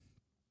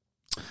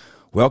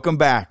Welcome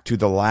back to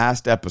the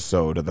last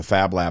episode of the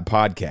Fab Lab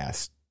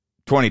podcast.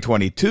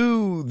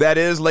 2022, that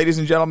is, ladies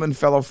and gentlemen,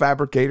 fellow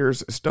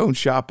fabricators, stone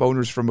shop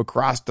owners from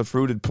across the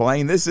fruited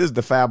plain. This is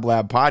the Fab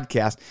Lab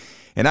podcast,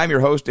 and I'm your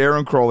host,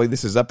 Aaron Crowley.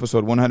 This is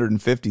episode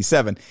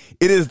 157.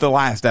 It is the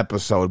last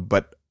episode,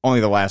 but only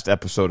the last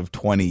episode of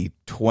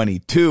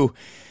 2022.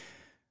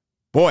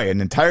 Boy,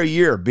 an entire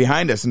year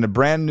behind us and a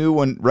brand new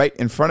one right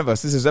in front of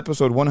us. This is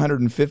episode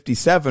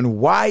 157.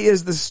 Why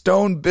is the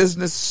stone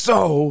business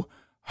so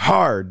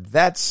hard?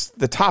 That's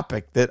the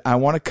topic that I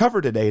want to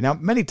cover today. Now,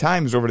 many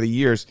times over the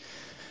years,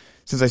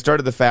 since I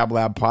started the Fab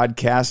Lab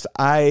podcast,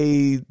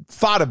 I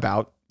thought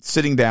about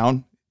sitting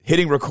down,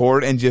 hitting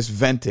record, and just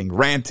venting,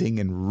 ranting,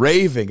 and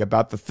raving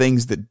about the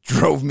things that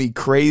drove me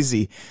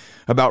crazy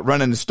about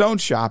running a stone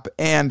shop.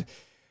 And a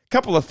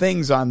couple of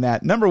things on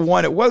that. Number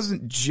one, it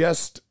wasn't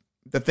just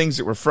the things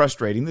that were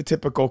frustrating, the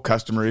typical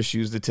customer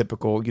issues, the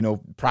typical,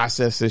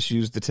 process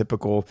issues, the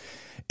typical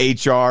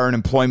HR and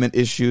employment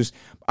issues.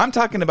 I'm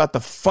talking about the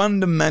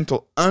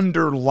fundamental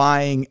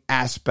underlying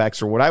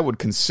aspects, or what I would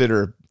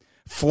consider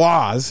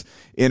flaws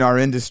in our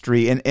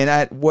industry. And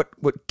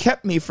what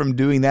kept me from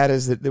doing that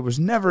is that there was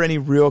never any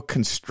real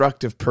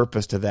constructive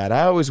purpose to that.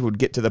 I always would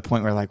get to the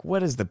point where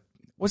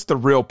what's the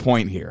real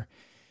point here?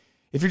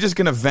 If you're just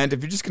going to vent,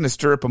 if you're just going to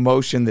stir up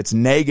emotion that's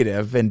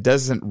negative and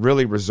doesn't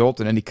really result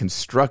in any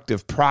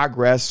constructive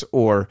progress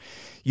or,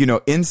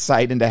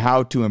 insight into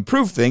how to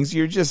improve things,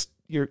 you're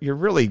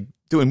really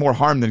doing more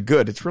harm than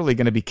good. It's really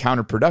going to be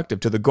counterproductive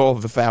to the goal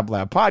of the Fab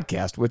Lab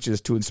podcast, which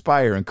is to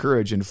inspire,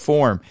 encourage,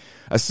 inform,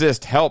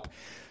 assist, help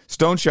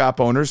stone shop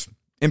owners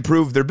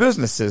improve their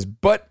businesses.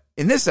 But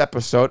in this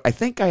episode, I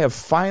think I have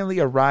finally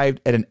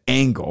arrived at an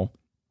angle,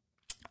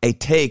 a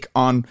take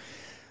on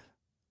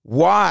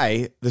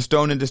why the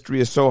stone industry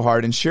is so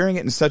hard, and sharing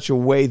it in such a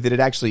way that it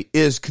actually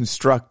is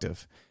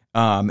constructive.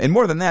 And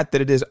more than that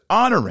it is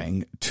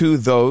honoring to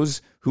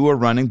those who are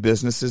running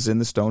businesses in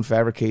the stone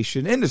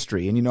fabrication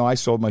industry. And, I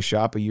sold my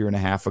shop 1.5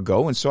 years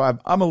ago, and so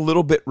I'm a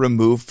little bit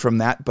removed from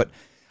that, but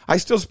I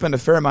still spend a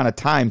fair amount of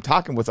time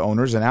talking with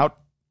owners and out,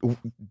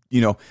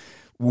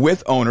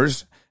 with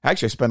owners.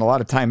 Actually, I spend a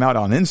lot of time out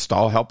on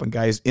install, helping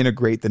guys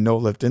integrate the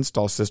no-lift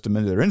install system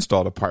into their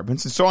install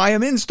departments. And so I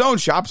am in stone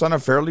shops on a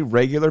fairly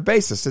regular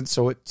basis. And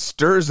so it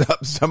stirs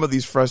up some of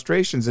these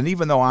frustrations. And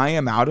even though I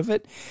am out of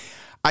it,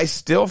 I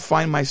still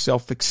find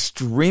myself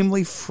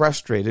extremely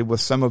frustrated with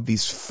some of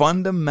these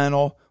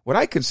fundamental, what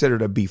I consider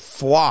to be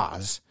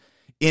flaws,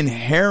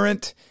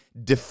 inherent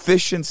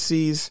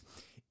deficiencies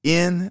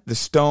in the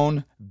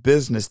stone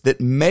business that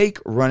make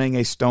running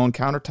a stone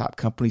countertop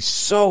company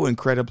so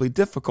incredibly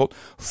difficult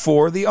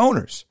for the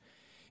owners.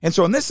 And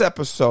so in this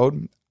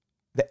episode,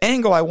 the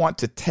angle I want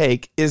to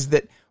take is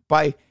that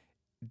by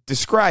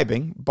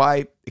describing,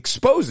 by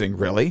exposing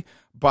really,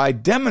 by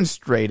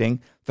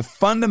demonstrating the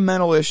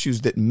fundamental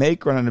issues that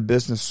make running a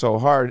business so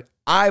hard,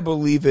 I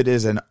believe it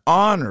is an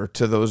honor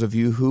to those of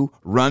you who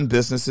run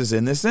businesses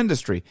in this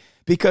industry,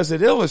 because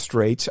it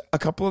illustrates a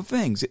couple of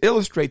things. It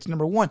illustrates,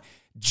 number one,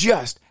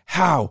 just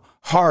how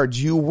hard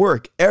you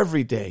work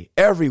every day,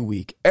 every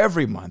week,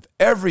 every month,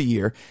 every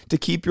year to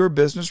keep your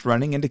business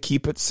running and to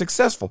keep it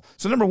successful.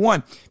 So number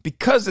one,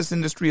 because this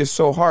industry is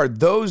so hard,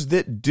 those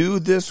that do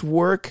this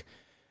work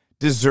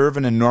deserve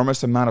an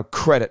enormous amount of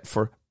credit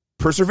for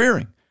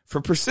persevering, for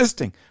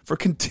persisting, for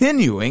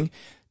continuing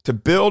to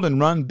build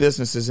and run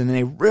businesses in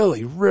a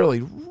really,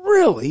 really,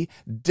 really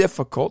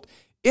difficult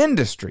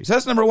industry. So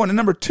that's number one. And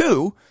number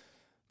two,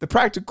 the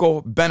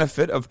practical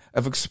benefit of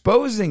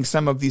exposing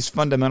some of these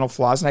fundamental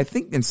flaws, and I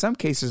think in some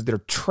cases they're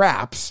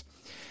traps.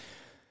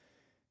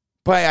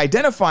 By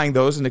identifying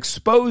those and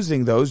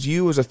exposing those,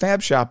 you as a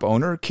fab shop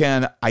owner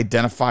can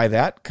identify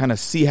that, kind of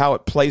see how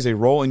it plays a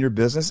role in your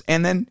business,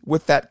 and then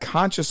with that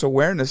conscious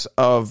awareness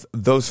of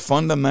those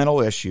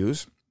fundamental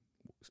issues,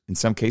 in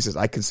some cases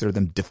I consider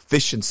them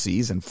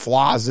deficiencies and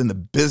flaws in the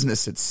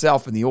business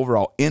itself and the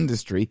overall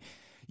industry,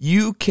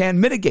 you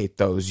can mitigate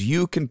those.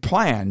 You can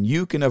plan.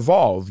 You can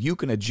evolve. You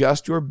can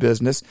adjust your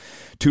business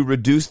to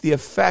reduce the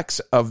effects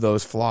of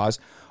those flaws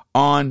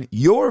on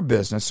your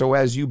business. So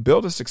as you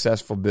build a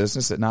successful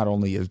business that not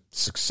only is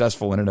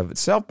successful in and of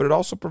itself, but it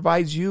also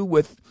provides you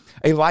with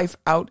a life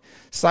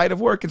outside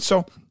of work. And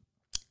so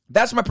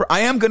that's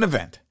I am going to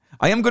vent.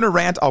 I am going to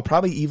rant. I'll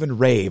probably even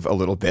rave a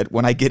little bit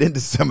when I get into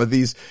some of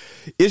these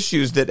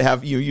issues that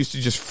have used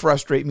to just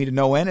frustrate me to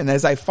no end. And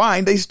as I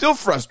find, they still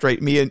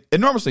frustrate me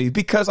enormously,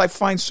 because I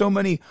find so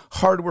many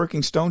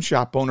hardworking stone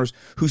shop owners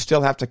who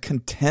still have to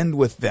contend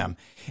with them.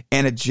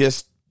 And it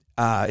just,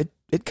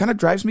 it kind of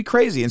drives me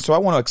crazy. And so I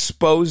want to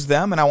expose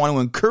them, and I want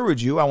to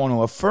encourage you. I want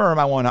to affirm.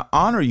 I want to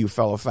honor you,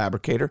 fellow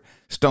fabricator,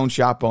 stone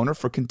shop owner,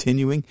 for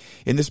continuing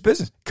in this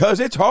business, because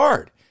it's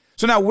hard.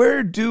 So now,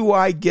 where do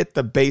I get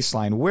the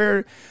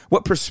baseline?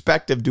 What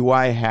perspective do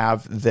I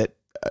have that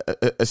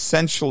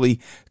essentially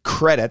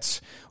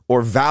credits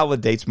or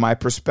validates my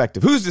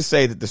perspective? Who's to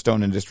say that the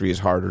stone industry is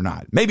hard or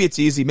not? Maybe it's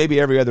easy. Maybe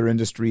every other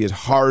industry is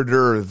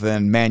harder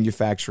than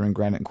manufacturing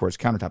granite and quartz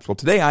countertops. Well,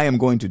 today I am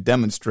going to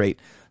demonstrate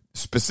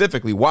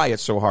specifically why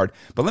it's so hard.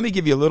 But let me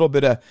give you a little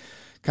bit of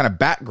kind of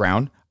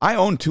background I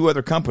own two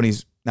other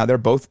companies. Now, they're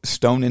both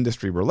stone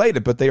industry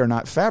related, but they are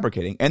not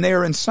fabricating. And they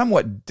are in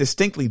somewhat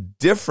distinctly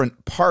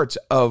different parts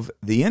of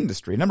the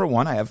industry. Number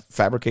one, I have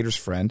Fabricator's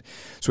Friend.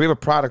 So we have a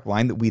product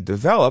line that we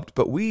developed,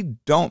 but we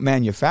don't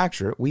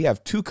manufacture. We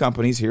have two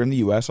companies here in the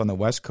U.S. on the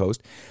West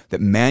Coast that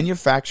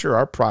manufacture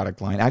our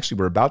product line. Actually,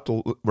 we're about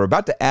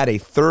to add a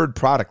third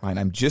product line.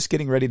 I'm just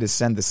getting ready to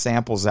send the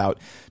samples out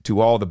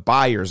to all the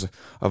buyers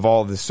of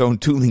all the stone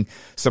tooling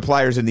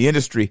suppliers in the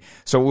industry.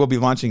 So we'll be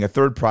launching a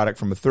third product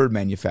from a third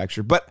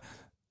manufacturer. But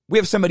we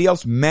have somebody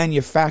else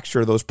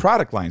manufacture those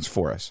product lines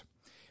for us.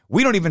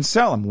 We don't even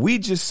sell them. We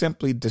just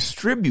simply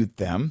distribute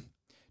them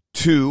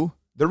to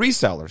the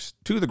resellers,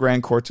 to the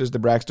Grand Quartzes, the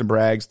Braxton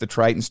Braggs, the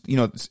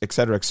Tritons, et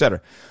cetera, et cetera.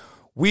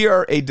 We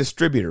are a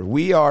distributor.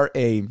 We are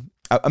a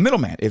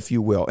middleman, if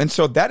you will. And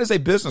so that is a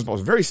business model.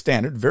 It's very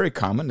standard, very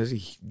common.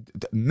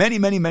 Many,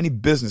 many, many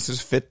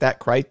businesses fit that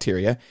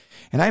criteria.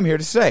 And I'm here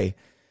to say,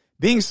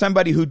 being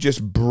somebody who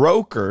just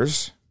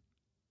brokers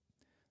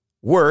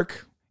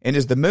work and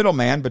is the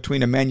middleman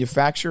between a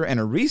manufacturer and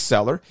a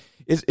reseller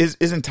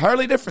is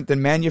entirely different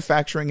than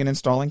manufacturing and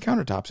installing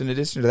countertops. In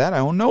addition to that, I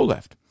own No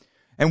Lift.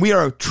 And we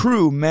are a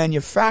true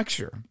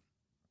manufacturer.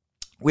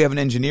 We have an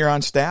engineer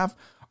on staff.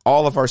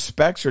 All of our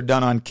specs are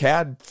done on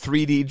CAD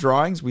 3D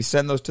drawings. We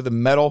send those to the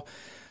metal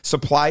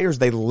suppliers.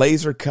 They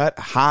laser cut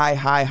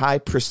high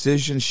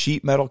precision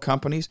sheet metal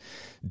companies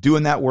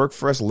doing that work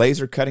for us,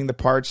 laser cutting the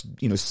parts,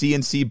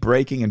 CNC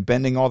breaking and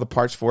bending all the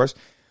parts for us.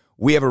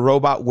 We have a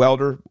robot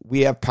welder.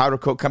 We have powder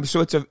coat companies.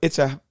 So it's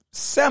a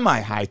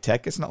semi-high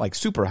tech. It's not like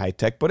super high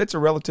tech, but it's a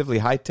relatively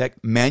high tech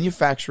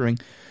manufacturing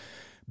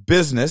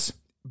business.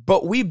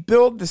 But we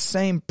build the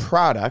same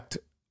product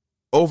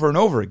over and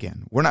over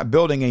again. We're not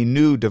building a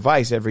new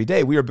device every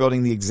day. We are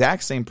building the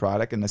exact same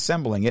product and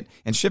assembling it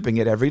and shipping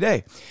it every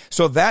day.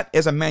 So that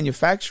as a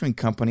manufacturing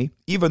company,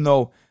 even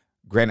though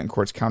Granite and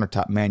Quartz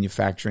countertop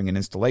manufacturing and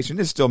installation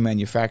is still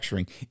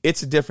manufacturing,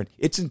 it's different.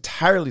 It's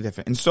entirely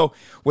different. And so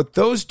with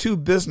those two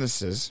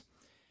businesses,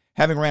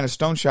 having ran a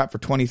stone shop for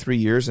 23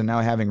 years and now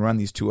having run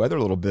these two other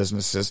little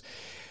businesses,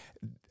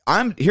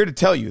 I'm here to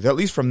tell you that at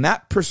least from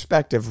that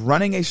perspective,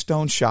 running a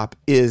stone shop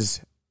is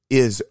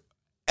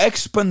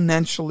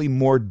exponentially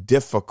more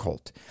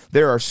difficult.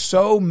 There are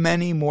so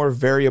many more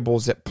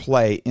variables at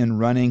play in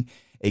running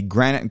a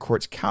Granite and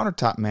Quartz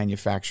countertop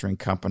manufacturing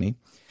company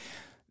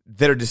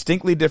that are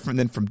distinctly different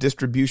than from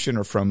distribution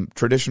or from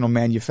traditional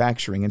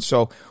manufacturing. And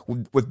so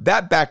with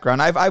that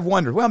background, I've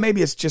wondered, well,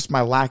 maybe it's just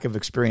my lack of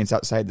experience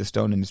outside the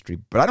stone industry,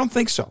 but I don't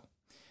think so.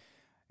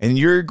 And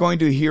you're going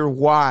to hear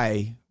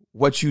why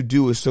what you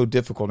do is so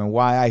difficult and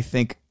why I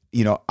think,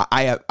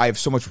 I have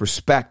so much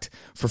respect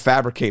for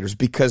fabricators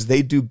because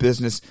they do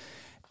business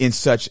in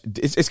such,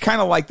 it's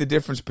kind of like the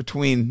difference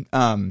between,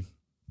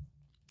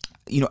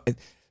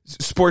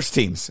 sports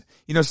teams.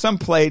 Some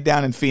play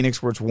down in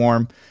Phoenix where it's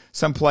warm.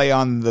 Some play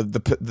on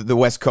the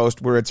West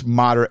Coast where it's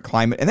moderate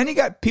climate. And then you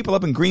got people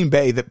up in Green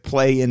Bay that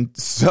play in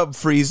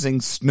sub-freezing,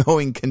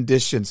 snowing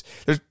conditions.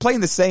 They're playing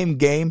the same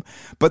game,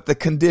 but the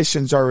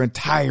conditions are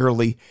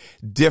entirely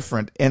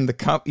different. And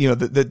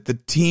the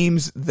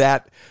teams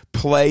that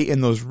play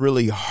in those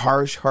really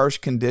harsh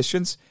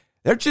conditions,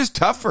 they're just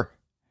tougher.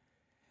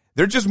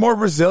 They're just more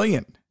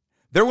resilient.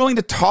 They're willing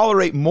to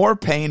tolerate more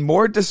pain,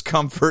 more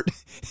discomfort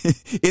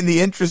in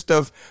the interest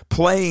of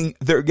playing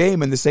their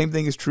game. And the same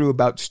thing is true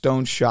about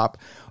stone shop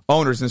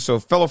owners. And so,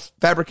 fellow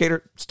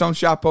fabricator, stone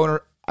shop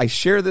owner, I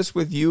share this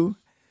with you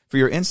for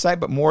your insight,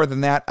 but more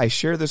than that, I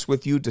share this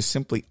with you to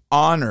simply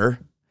honor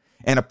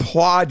and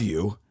applaud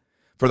you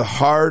for the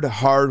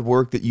hard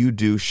work that you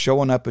do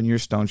showing up in your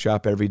stone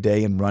shop every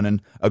day and running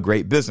a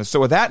great business.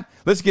 So with that,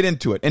 let's get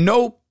into it. In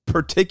no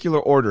particular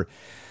order,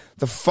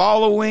 the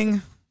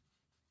following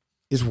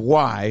is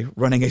why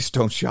running a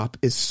stone shop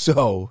is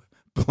so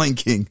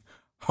blinking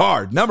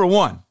hard. Number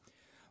one,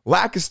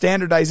 lack of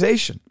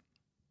standardization.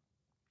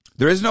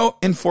 There is no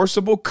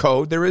enforceable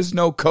code. There is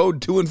no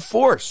code to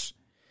enforce.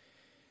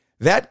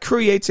 That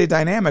creates a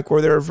dynamic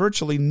where there are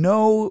virtually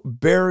no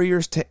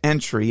barriers to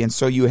entry. And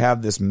so you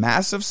have this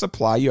massive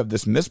supply. You have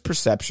this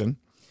misperception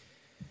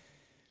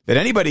that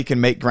anybody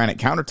can make granite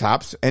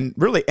countertops. And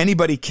really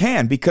anybody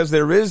can, because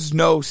there is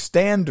no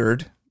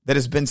standard that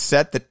has been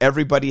set that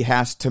everybody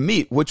has to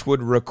meet, which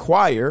would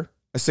require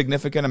a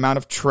significant amount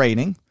of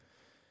training,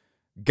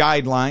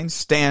 guidelines,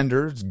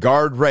 standards,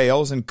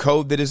 guardrails, and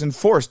code that is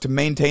enforced to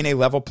maintain a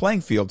level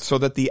playing field so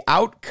that the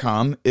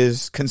outcome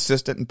is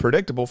consistent and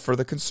predictable for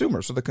the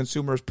consumer, so the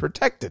consumer is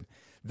protected.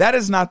 That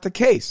is not the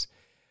case.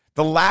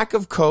 The lack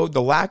of code,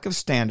 the lack of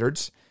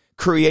standards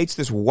creates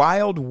this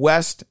Wild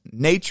West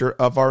nature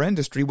of our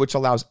industry, which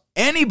allows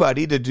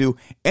anybody to do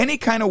any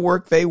kind of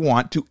work they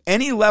want to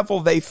any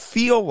level they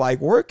feel like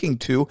working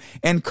to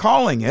and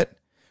calling it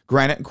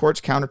Granite and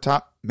Quartz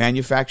countertop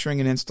manufacturing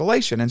and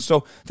installation. And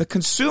so the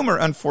consumer,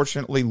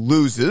 unfortunately,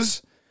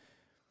 loses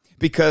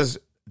because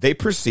they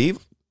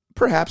perceive,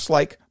 perhaps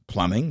like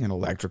plumbing and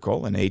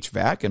electrical and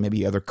HVAC and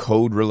maybe other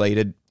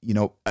code-related,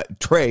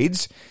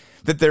 trades,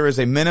 that there is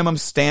a minimum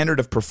standard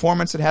of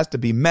performance that has to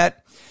be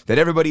met, that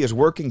everybody is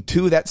working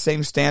to that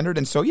same standard.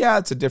 And so, yeah,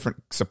 it's a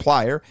different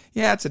supplier.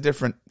 Yeah, it's a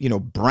different,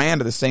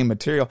 brand of the same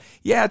material.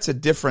 Yeah, it's a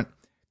different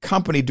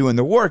company doing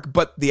the work,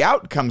 but the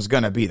outcome's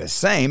going to be the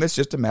same. It's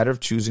just a matter of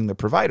choosing the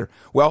provider.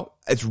 Well,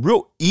 it's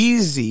real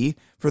easy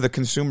for the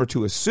consumer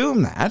to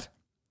assume that,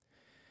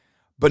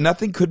 but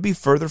nothing could be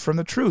further from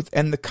the truth.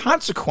 And the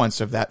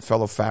consequence of that,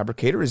 fellow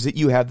fabricator, is that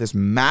you have this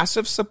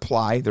massive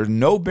supply. There's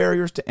no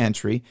barriers to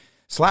entry.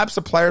 Slab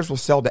suppliers will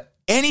sell to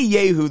any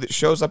yahoo that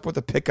shows up with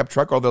a pickup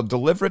truck, or they'll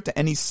deliver it to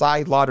any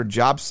side lot or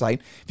job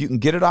site. If you can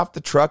get it off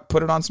the truck,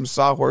 put it on some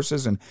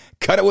sawhorses, and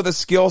cut it with a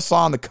skill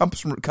saw on the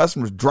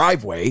customer's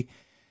driveway,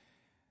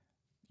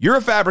 you're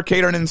a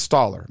fabricator and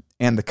installer,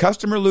 and the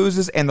customer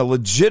loses, and the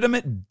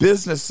legitimate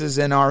businesses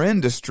in our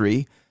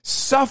industry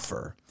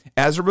suffer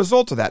as a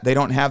result of that. They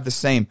don't have the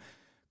same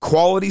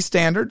quality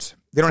standards.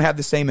 They don't have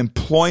the same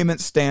employment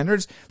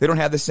standards. They don't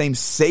have the same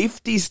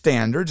safety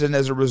standards. And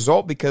as a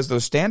result, because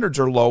those standards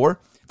are lower,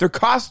 their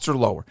costs are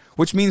lower,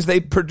 which means they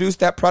produce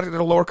that product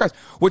at a lower cost,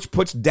 which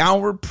puts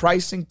downward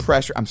pricing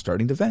pressure. I'm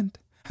starting to vent.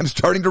 I'm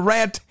starting to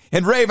rant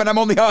and rave, and I'm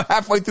only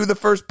halfway through the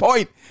first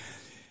point.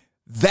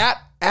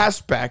 That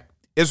aspect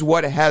is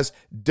what has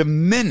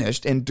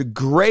diminished and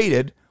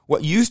degraded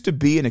what used to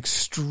be an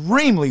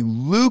extremely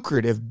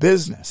lucrative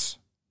business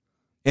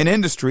in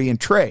industry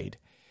and trade.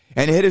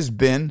 And it has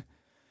been,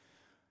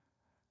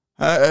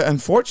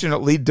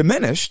 unfortunately,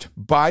 diminished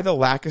by the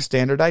lack of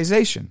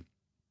standardization.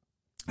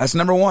 That's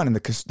number one. And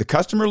the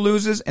customer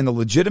loses, and the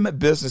legitimate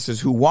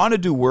businesses who want to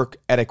do work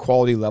at a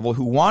quality level,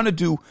 who want to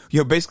do,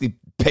 basically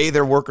pay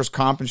their workers'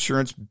 comp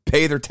insurance,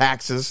 pay their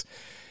taxes,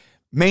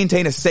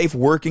 maintain a safe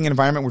working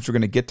environment, which we're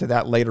going to get to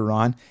that later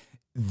on,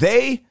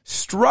 they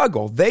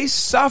struggle. They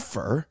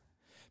suffer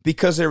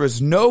because there is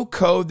no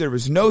code, there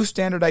is no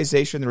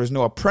standardization, there is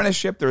no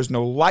apprenticeship, there is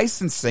no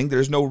licensing, there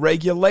is no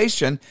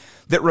regulation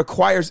that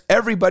requires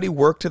everybody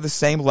work to the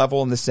same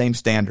level and the same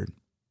standard.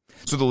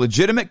 So the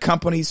legitimate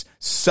companies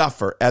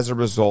suffer as a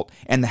result,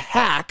 and the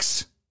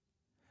hacks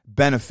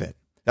benefit.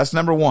 That's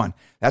number one.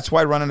 That's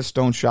why running a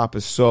stone shop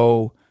is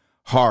so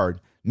hard.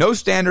 No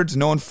standards,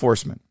 no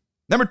enforcement.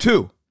 Number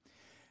two,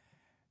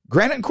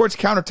 granite and quartz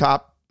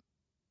countertop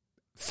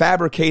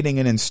fabricating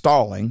and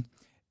installing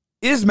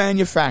is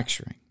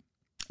manufacturing,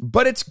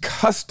 but it's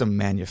custom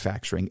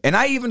manufacturing. And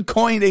I even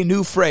coined a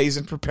new phrase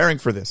in preparing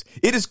for this.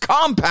 It is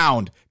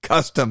compound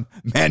custom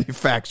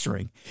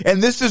manufacturing.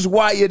 And this is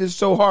why it is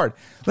so hard.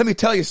 Let me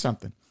tell you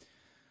something.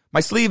 My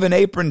sleeve and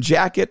apron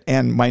jacket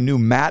and my new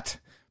mat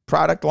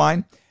product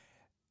line,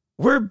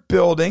 we're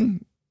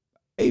building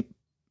a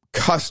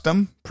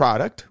custom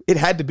product. It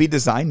had to be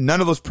designed.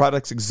 None of those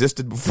products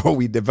existed before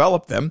we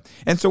developed them.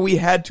 And so we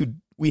had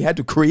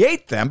to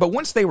create them. But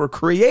once they were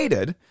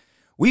created,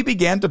 we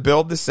began to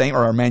build the same,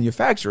 or our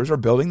manufacturers are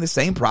building the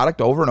same product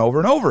over and over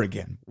and over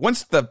again.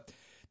 Once the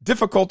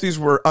difficulties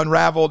were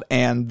unraveled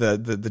and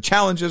the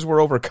challenges were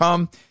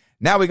overcome,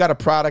 now we got a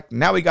product,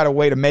 now we got a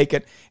way to make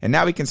it, and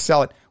now we can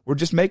sell it. We're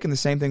just making the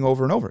same thing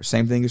over and over.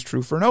 Same thing is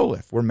true for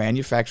NoLift. We're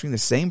manufacturing the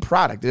same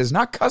product. It is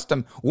not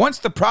custom. Once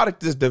the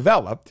product is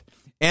developed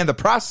and the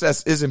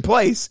process is in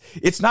place,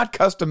 it's not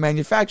custom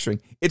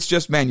manufacturing. It's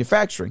just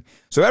manufacturing.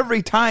 So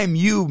every time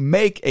you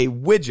make a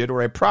widget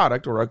or a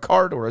product or a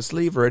cart or a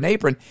sleeve or an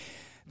apron,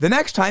 the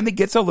next time it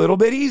gets a little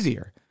bit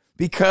easier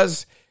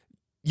because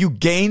you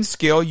gain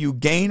skill, you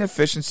gain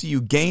efficiency,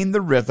 you gain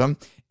the rhythm,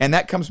 and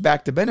that comes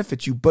back to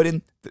benefit you. But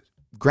in the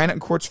granite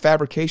and quartz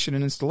fabrication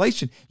and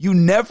installation, you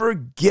never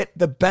get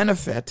the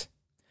benefit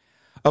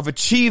of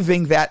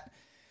achieving that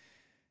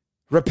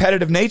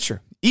repetitive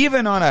nature.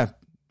 Even on a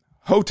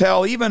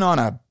hotel, even on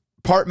an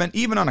apartment,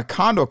 even on a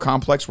condo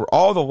complex where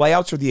all the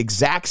layouts are the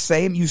exact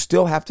same, you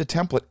still have to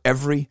template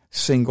every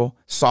single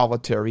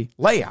solitary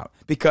layout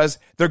because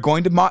they're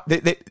going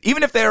to,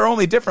 even if they're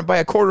only different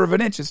by 1/4 of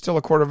an inch, it's still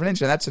 1/4 of an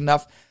inch, and that's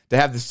enough to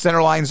have the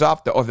center lines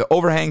off, the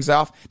overhangs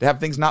off, to have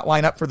things not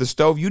line up for the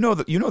stove. You know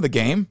the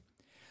game.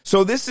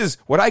 So this is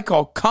what I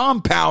call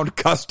compound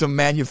custom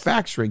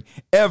manufacturing.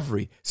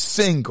 Every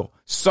single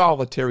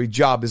solitary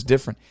job is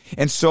different.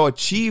 And so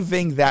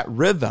achieving that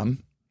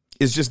rhythm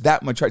is just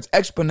that much harder.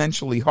 It's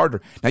exponentially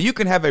harder. Now, you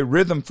can have a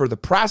rhythm for the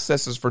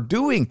processes for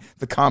doing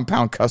the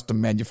compound custom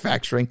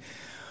manufacturing,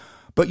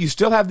 but you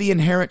still have the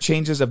inherent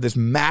changes of this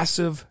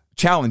massive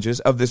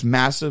challenges of this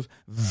massive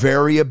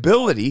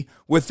variability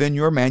within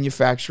your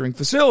manufacturing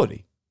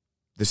facility.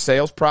 The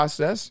sales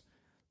process,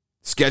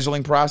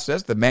 scheduling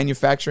process, the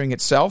manufacturing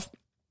itself,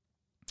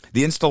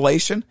 the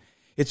installation,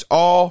 it's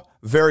all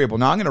variable.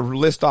 Now, I'm going to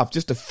list off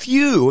just a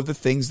few of the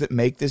things that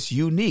make this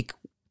unique.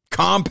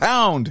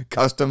 Compound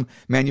custom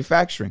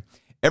manufacturing.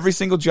 Every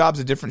single job's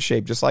a different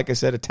shape. Just like I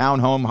said, a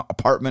townhome,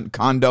 apartment,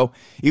 condo,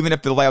 even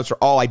if the layouts are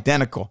all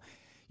identical,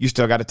 you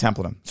still got to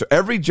template them. So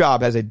every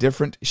job has a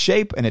different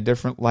shape and a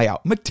different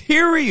layout.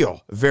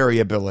 Material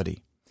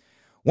variability.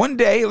 One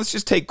day, let's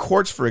just take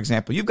quartz, for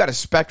example. You've got a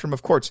spectrum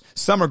of quartz.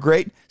 Some are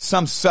great,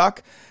 some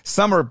suck,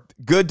 some are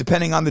good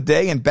depending on the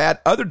day, and bad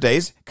other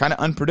days, kind of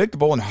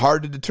unpredictable and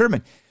hard to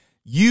determine.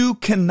 You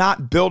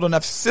cannot build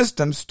enough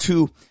systems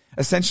to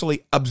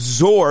essentially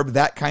absorb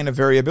that kind of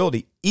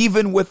variability,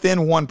 even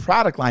within one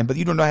product line, but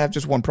you don't have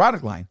just one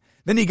product line.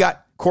 Then you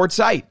got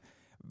quartzite,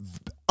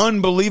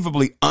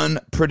 unbelievably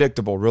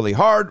unpredictable, really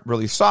hard,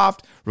 really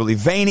soft, really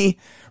veiny,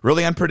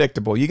 really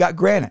unpredictable. You got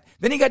granite.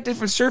 Then you got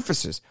different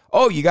surfaces.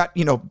 Oh, you got,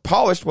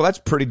 polished. Well, that's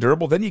pretty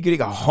durable. Then you get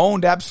a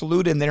honed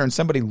absolute in there and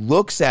somebody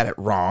looks at it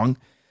wrong.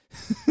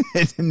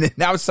 And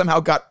now it's somehow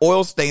got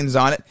oil stains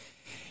on it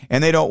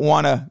and they don't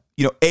want to,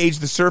 age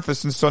the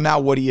surface. And so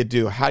now what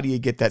do? How do you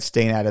get that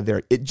stain out of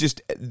there?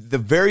 The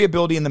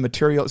variability in the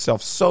material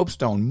itself,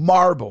 soapstone,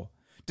 marble,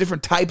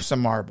 different types of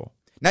marble.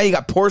 Now you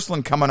got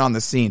porcelain coming on the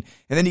scene,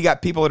 and then you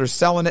got people that are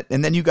selling it,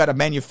 and then you got to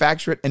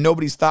manufacture it, and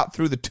nobody's thought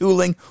through the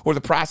tooling or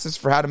the process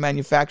for how to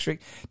manufacture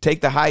it.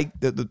 Take I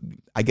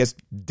guess,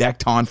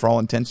 Dekton for all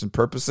intents and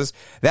purposes.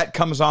 That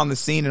comes on the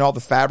scene, and all the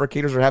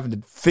fabricators are having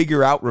to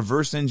figure out,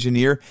 reverse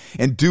engineer,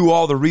 and do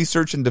all the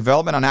research and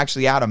development on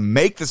actually how to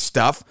make the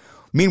stuff.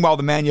 Meanwhile,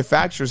 the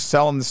manufacturer's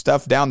selling the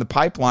stuff down the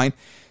pipeline,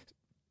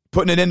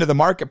 putting it into the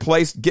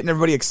marketplace, getting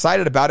everybody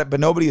excited about it, but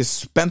nobody has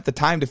spent the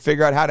time to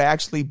figure out how to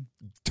actually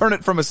turn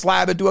it from a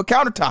slab into a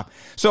countertop.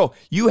 So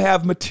you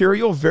have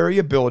material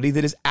variability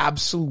that is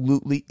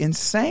absolutely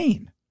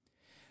insane.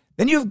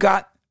 Then you've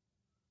got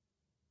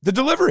the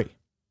delivery.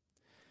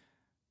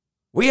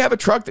 We have a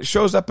truck that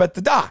shows up at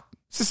the dock.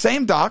 It's the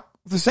same dock,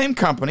 the same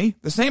company,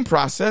 the same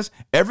process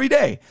every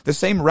day. The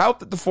same route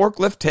that the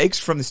forklift takes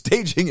from the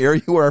staging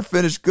area where our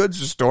finished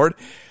goods are stored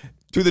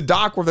to the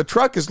dock where the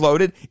truck is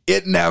loaded.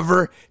 It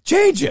never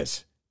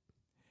changes.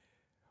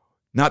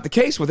 Not the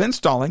case with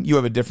installing. You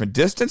have a different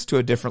distance to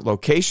a different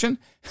location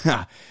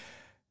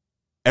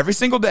every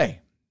single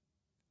day.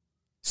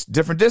 It's a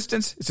different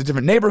distance. It's a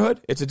different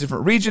neighborhood. It's a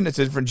different region. It's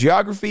a different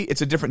geography.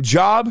 It's a different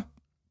job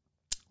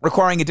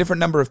requiring a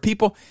different number of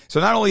people. So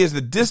not only is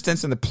the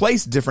distance and the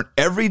place different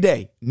every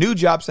day, new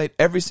job site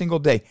every single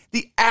day,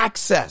 the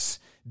access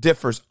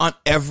differs on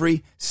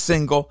every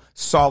single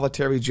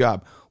solitary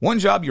job. One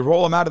job, you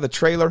roll them out of the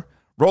trailer,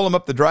 roll them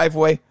up the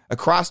driveway,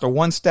 across a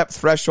one-step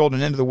threshold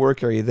and into the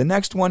work area. The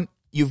next one,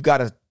 you've got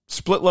a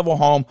split-level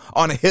home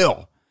on a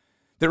hill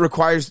that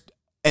requires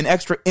an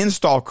extra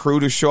install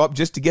crew to show up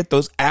just to get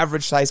those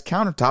average-sized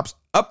countertops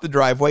up the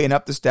driveway and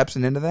up the steps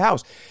and into the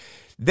house.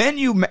 Then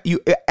you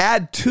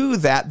add to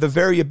that the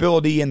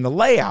variability in the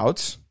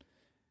layouts,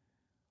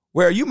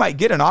 where you might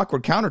get an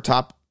awkward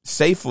countertop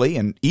safely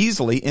and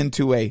easily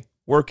into a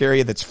work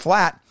area that's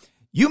flat.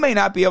 You may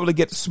not be able to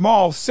get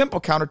small,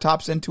 simple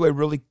countertops into a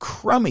really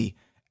crummy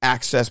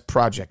access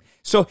project.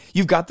 So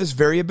you've got this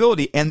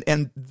variability,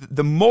 and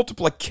the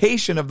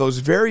multiplication of those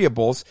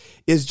variables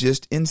is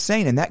just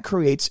insane. And that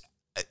creates,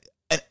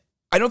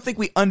 I don't think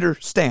we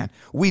understand.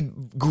 We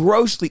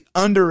grossly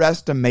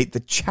underestimate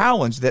the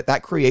challenge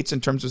that creates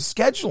in terms of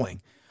scheduling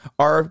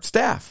our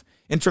staff,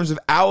 in terms of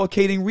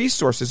allocating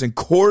resources and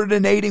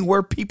coordinating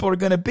where people are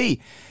going to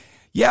be.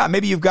 Yeah,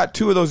 maybe you've got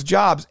two of those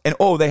jobs and,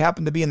 they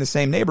happen to be in the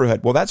same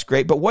neighborhood. Well, that's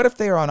great. But what if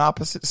they are on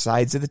opposite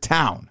sides of the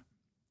town?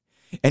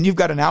 And you've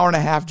got an hour and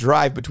a half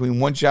drive between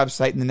one job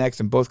site and the next,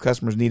 and both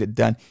customers need it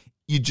done.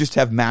 You just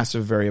have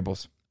massive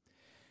variables.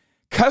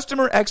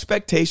 Customer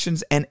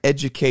expectations and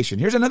education.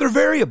 Here's another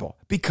variable.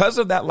 Because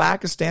of that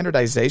lack of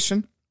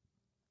standardization,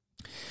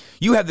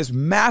 you have this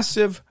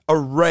massive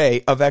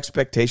array of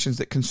expectations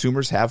that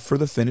consumers have for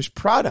the finished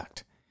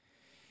product.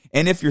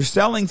 And if you're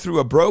selling through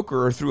a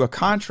broker or through a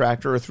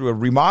contractor or through a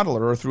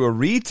remodeler or through a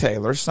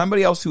retailer,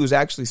 somebody else who is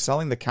actually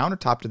selling the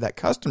countertop to that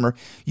customer,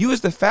 you as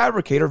the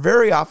fabricator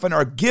very often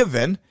are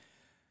given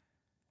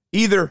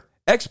either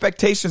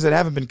expectations that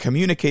haven't been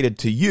communicated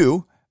to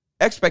you,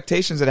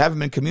 expectations that haven't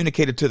been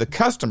communicated to the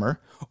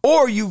customer,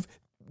 or you've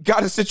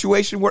got a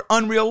situation where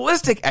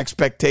unrealistic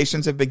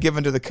expectations have been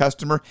given to the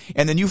customer,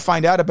 and then you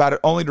find out about it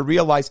only to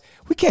realize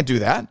we can't do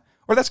that,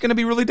 or that's going to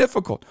be really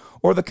difficult,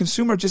 or the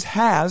consumer just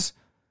has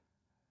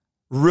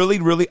really,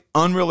 really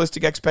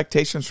unrealistic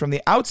expectations from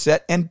the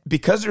outset. And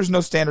because there's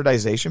no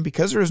standardization,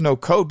 because there is no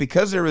code,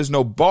 because there is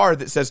no bar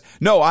that says,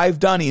 no, I've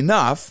done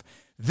enough,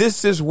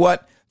 this is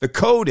what the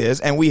code is,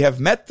 and we have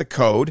met the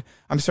code.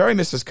 I'm sorry,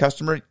 Mrs.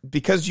 Customer,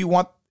 because you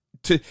want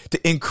to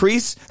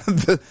increase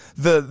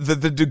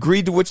the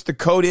degree to which the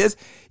code is,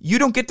 you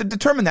don't get to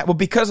determine that. Well,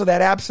 because of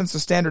that absence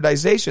of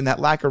standardization, that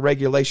lack of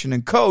regulation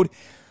and code,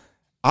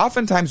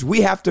 oftentimes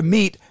we have to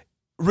meet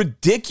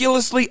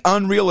ridiculously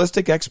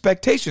unrealistic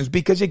expectations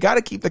because you got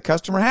to keep the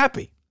customer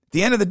happy. At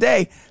the end of the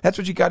day, that's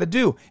what you got to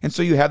do. And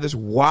so you have this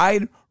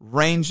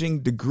wide-ranging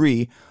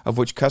degree of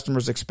which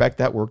customers expect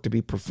that work to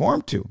be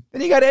performed to.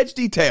 Then you got edge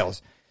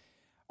details.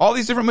 All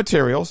these different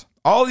materials,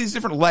 all these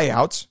different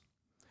layouts,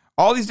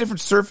 all these different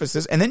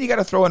surfaces, and then you got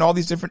to throw in all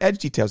these different edge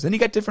details. Then you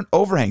got different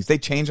overhangs. They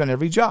change on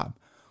every job.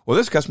 Well,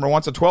 this customer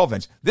wants a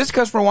 12-inch. This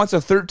customer wants a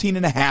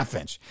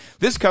 13.5-inch.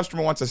 This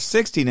customer wants a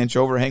 16-inch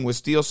overhang with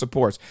steel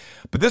supports.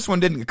 But this one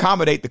didn't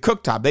accommodate the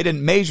cooktop. They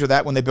didn't measure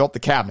that when they built the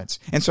cabinets.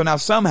 And so now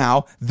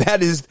somehow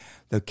that is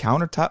the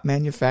countertop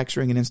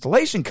manufacturing and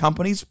installation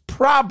company's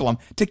problem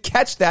to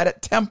catch that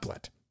at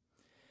template.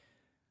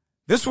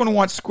 This one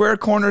wants square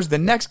corners. The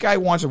next guy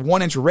wants a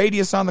 1-inch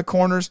radius on the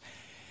corners.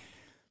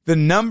 the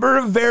number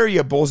of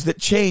variables that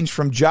change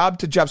from job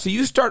to job. So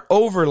you start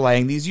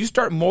overlaying these, you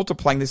start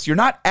multiplying this. You're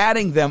not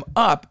adding them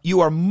up, you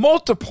are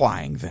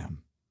multiplying them.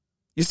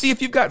 You see,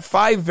 if you've got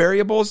 5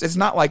 variables, it's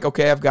not like,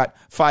 okay, I've got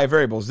 5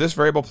 variables, this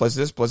variable plus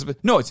this plus this.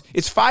 No,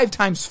 it's 5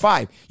 times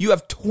 5. You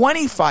have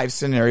 25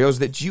 scenarios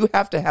that you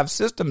have to have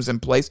systems in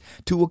place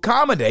to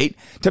accommodate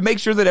to make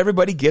sure that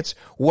everybody gets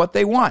what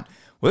they want.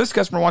 Well, this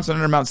customer wants an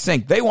undermount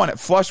sink. They want it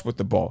flush with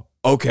the bowl.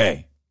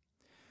 Okay.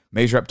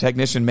 Measure Up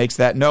technician makes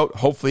that note.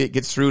 Hopefully it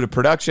gets through to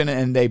production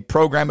and they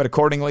program it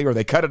accordingly, or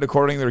they cut it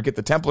accordingly, or get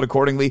the template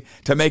accordingly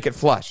to make it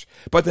flush.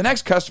 But the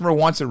next customer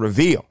wants a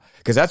reveal,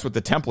 because that's what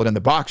the template in the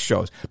box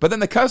shows. But then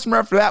the customer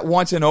after that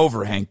wants an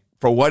overhang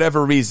for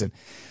whatever reason.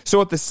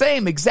 So at the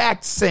same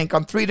exact sink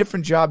on 3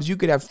 different jobs, you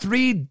could have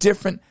 3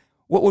 different,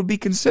 what would be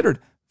considered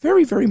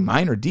very, very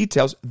minor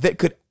details that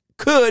could,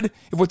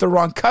 if with the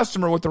wrong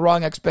customer, with the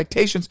wrong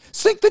expectations,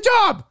 sink the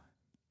job.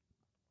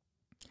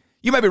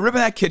 You might be ripping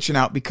that kitchen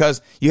out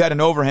because you had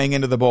an overhang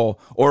into the bowl,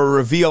 or a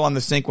reveal on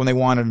the sink when they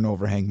wanted an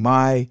overhang.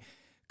 My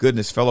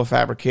goodness, fellow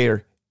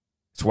fabricator,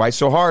 that's why it's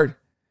so hard.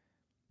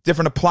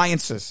 Different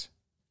appliances,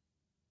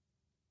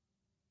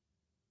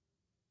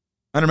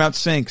 undermount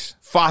sinks,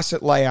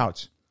 faucet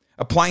layouts,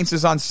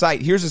 appliances on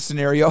site. Here's a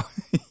scenario.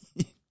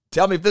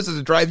 Tell me if this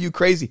doesn't drive you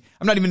crazy.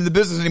 I'm not even in the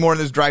business anymore,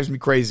 and this drives me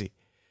crazy.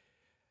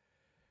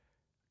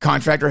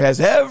 Contractor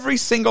has every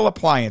single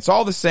appliance,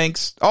 all the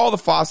sinks, all the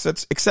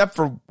faucets, except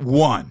for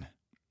one.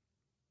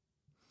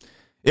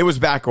 It was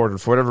back ordered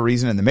for whatever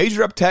reason, and the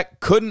Measure Up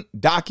tech couldn't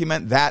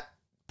document that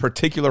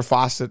particular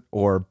faucet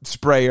or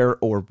sprayer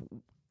or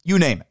you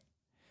name it.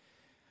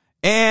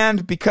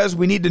 And because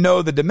we need to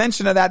know the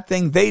dimension of that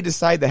thing, they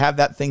decide to have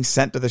that thing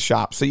sent to the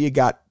shop. So you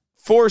got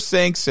 4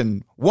 sinks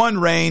and 1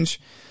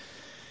 range,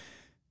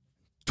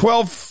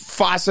 12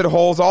 faucet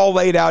holes all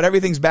laid out.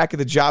 Everything's back at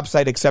the job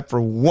site except for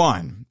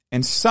one.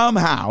 And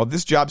somehow,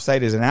 this job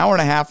site is an hour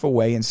and a half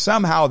away, and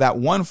somehow that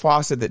one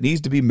faucet that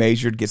needs to be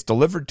measured gets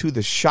delivered to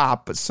the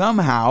shop, but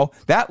somehow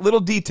that little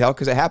detail,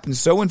 because it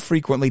happens so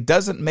infrequently,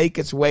 doesn't make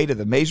its way to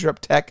the Measure Up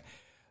tech,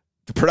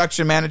 the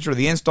production manager,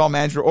 the install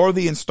manager, or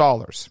the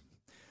installers.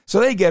 So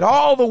they get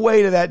all the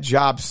way to that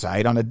job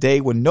site on a day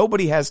when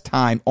nobody has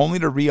time, only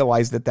to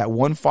realize that that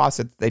one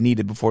faucet that they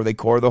needed before they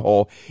core the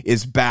hole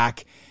is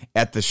back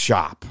at the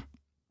shop.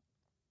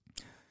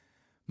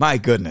 My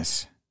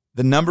goodness,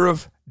 the number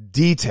of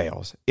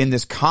details in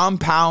this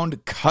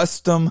compound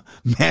custom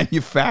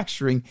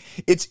manufacturing,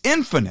 it's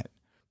infinite.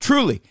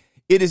 Truly,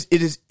 it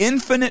is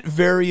infinite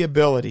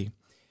variability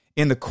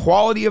in the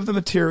quality of the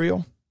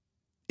material,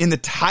 in the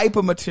type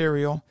of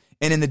material,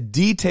 and in the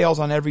details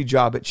on every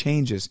job. It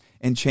changes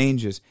and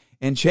changes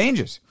and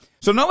changes.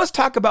 So now let's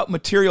talk about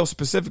material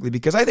specifically,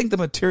 because I think the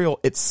material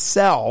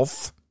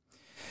itself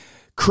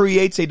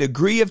creates a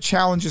degree of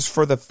challenges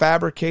for the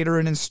fabricator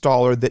and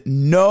installer that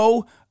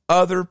no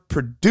other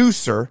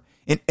producer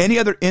in any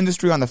other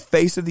industry on the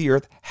face of the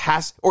earth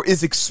has or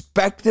is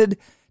expected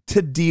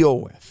to deal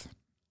with.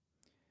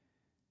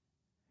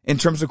 In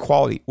terms of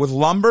quality, with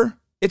lumber,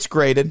 it's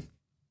graded.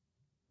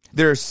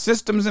 There are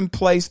systems in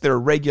place, there are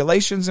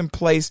regulations in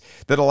place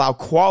that allow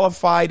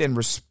qualified and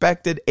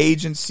respected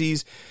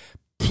agencies,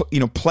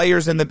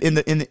 players in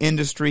the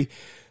industry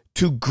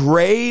to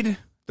grade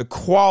the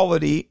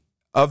quality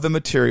of the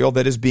material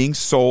that is being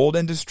sold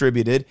and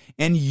distributed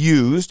and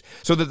used,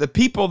 so that the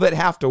people that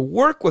have to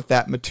work with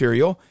that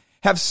material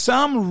have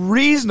some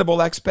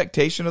reasonable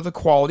expectation of the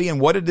quality and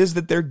what it is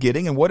that they're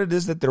getting and what it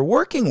is that they're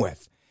working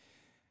with.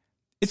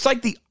 It's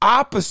like the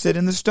opposite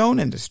in the stone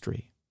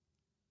industry.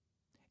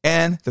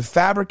 And the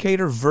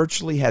fabricator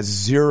virtually has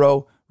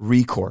zero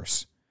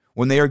recourse.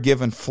 When they are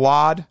given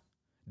flawed,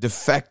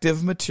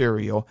 defective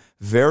material,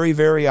 very,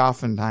 very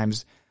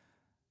oftentimes,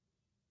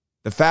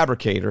 the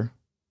fabricator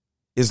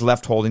is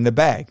left holding the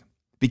bag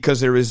because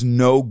there is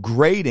no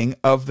grading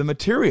of the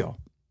material.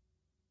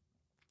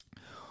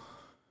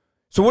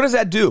 So what does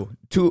that do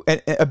to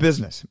a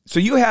business? So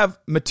you have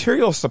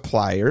material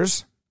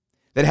suppliers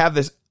that have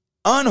this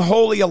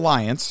unholy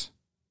alliance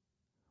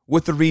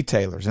with the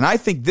retailers. And I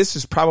think this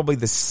is probably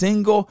the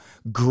single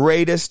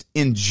greatest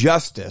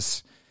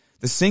injustice,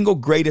 the single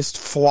greatest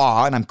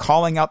flaw, and I'm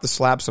calling out the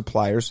slab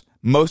suppliers,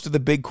 most of the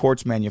big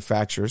quartz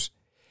manufacturers,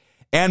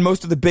 and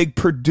most of the big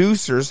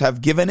producers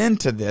have given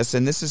into this,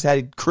 and this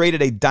has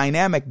created a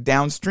dynamic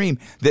downstream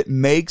that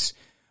makes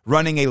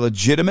running a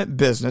legitimate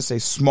business, a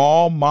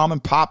small mom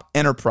and pop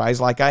enterprise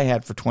like I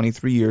had for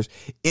 23 years,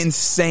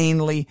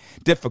 insanely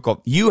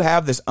difficult. You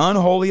have this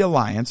unholy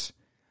alliance,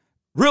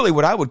 really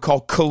what I would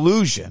call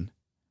collusion,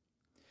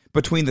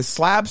 between the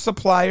slab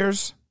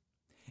suppliers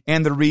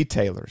and the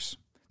retailers,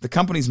 the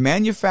companies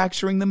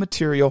manufacturing the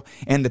material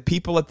and the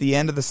people at the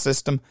end of the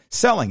system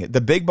selling it,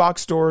 the big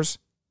box stores,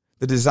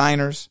 the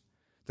designers,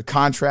 the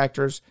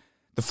contractors,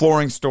 the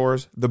flooring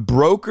stores, the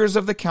brokers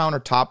of the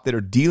countertop that are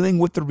dealing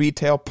with the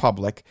retail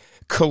public,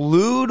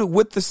 collude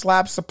with the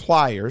slab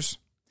suppliers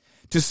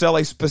to sell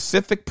a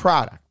specific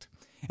product.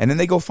 And then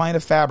they go find a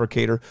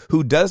fabricator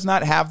who does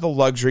not have the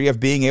luxury of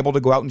being able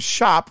to go out and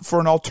shop for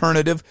an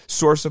alternative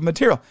source of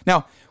material.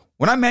 Now,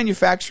 When I'm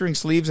manufacturing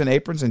sleeves and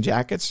aprons and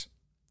jackets,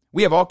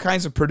 we have all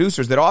kinds of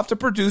producers that all have to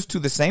produce to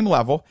the same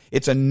level.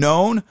 It's a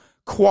known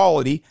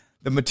quality.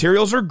 The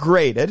materials are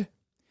graded,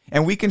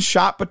 and we can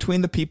shop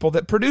between the people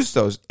that produce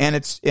those. And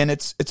it's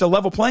a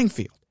level playing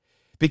field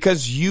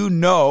because you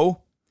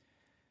know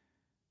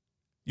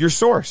your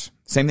source.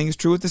 Same thing is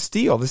true with the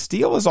steel. The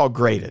steel is all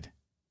graded.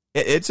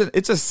 It's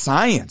a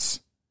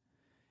science.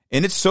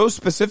 And it's so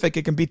specific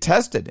it can be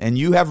tested. And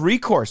you have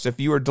recourse if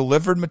you are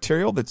delivered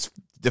material that's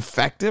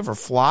defective or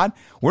flawed.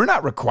 We're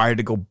not required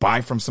to go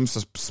buy from some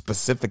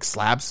specific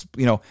slabs,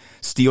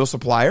 steel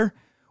supplier.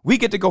 We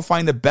get to go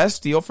find the best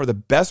steel for the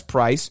best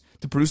price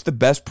to produce the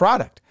best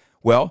product.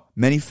 Well,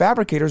 many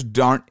fabricators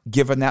aren't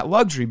given that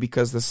luxury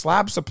because the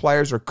slab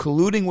suppliers are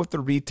colluding with the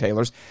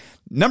retailers.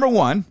 Number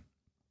one,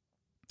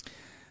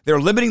 they're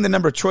limiting the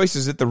number of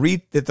choices that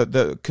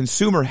the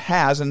consumer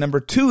has. And number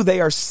two, they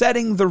are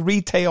setting the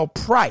retail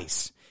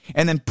price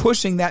and then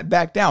pushing that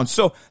back down.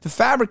 So the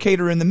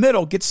fabricator in the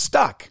middle gets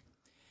stuck.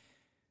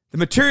 The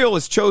material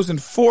is chosen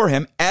for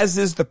him, as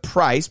is the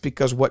price,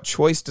 because what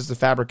choice does the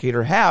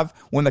fabricator have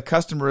when the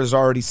customer has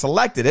already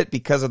selected it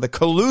because of the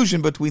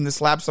collusion between the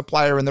slab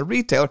supplier and the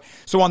retailer?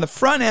 So on the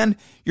front end,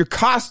 your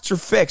costs are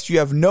fixed. You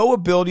have no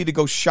ability to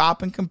go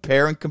shop and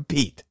compare and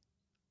compete.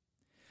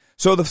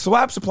 So the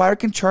slab supplier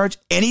can charge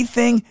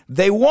anything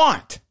they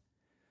want.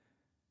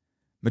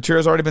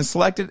 Material's already been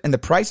selected and the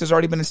price has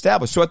already been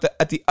established. So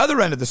at the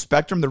other end of the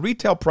spectrum, the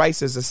retail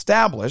price is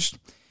established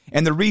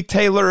and the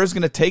retailer is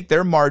going to take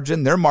their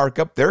margin, their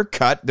markup, their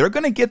cut. They're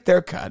going to get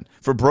their cut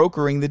for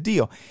brokering the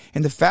deal.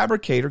 And the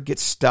fabricator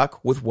gets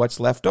stuck with what's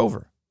left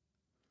over.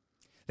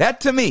 That,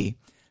 to me,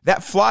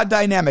 that flawed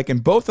dynamic in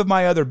both of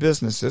my other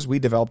businesses, we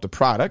developed a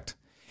product.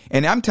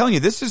 And I'm telling you,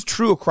 this is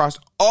true across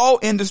all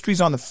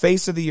industries on the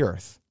face of the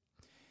earth.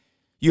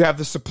 You have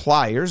the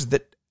suppliers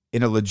that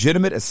in a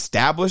legitimate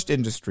established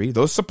industry,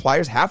 those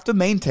suppliers have to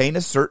maintain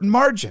a certain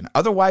margin.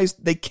 Otherwise,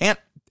 they can't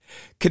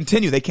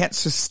continue. They can't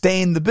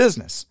sustain the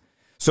business.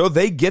 So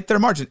they get their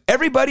margin.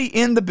 Everybody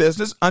in the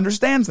business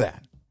understands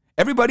that.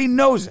 Everybody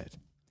knows it.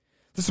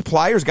 The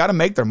suppliers got to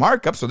make their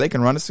markup so they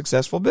can run a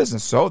successful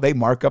business. So they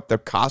mark up the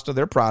cost of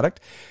their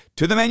product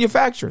to the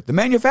manufacturer. The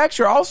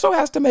manufacturer also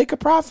has to make a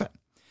profit.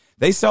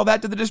 They sell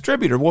that to the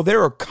distributor. Well,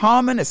 there are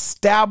common,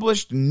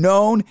 established,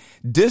 known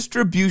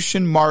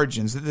distribution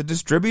margins that the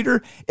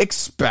distributor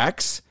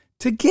expects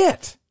to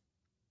get.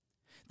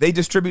 They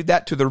distribute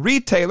that to the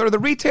retailer. The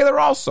retailer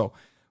also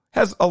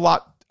has a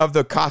lot of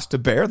the cost to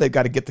bear. They've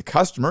got to get the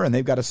customer and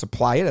they've got to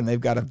supply it and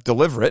they've got to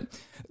deliver it.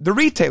 The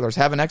retailers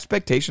have an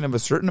expectation of a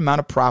certain amount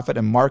of profit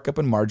and markup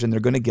and margin they're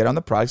going to get on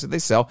the products that they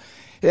sell.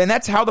 And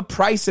that's how the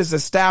price is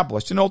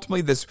established. And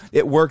ultimately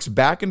it works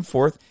back and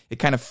forth.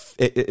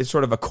 It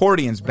sort of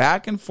accordions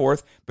back and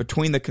forth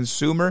between the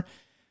consumer,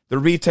 the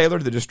retailer,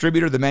 the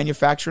distributor, the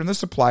manufacturer, and the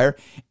supplier.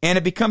 And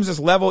it becomes this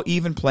level,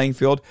 even playing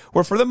field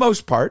where for the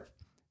most part,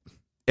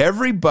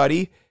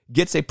 everybody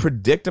gets a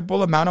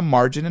predictable amount of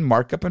margin and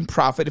markup and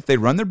profit if they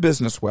run their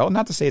business well.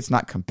 Not to say it's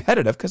not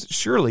competitive, because it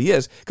surely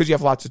is, because you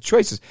have lots of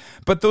choices.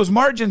 But those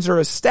margins are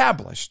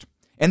established,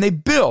 and they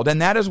build, and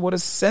that is what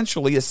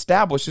essentially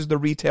establishes the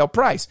retail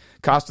price.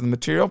 Cost of the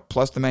material,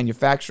 plus the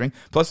manufacturing,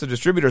 plus the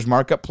distributor's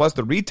markup, plus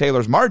the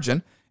retailer's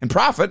margin and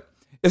profit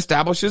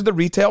establishes the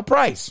retail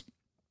price.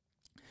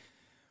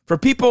 For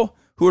people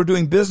who are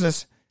doing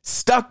business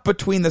stuck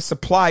between the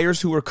suppliers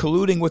who are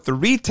colluding with the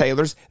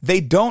retailers, they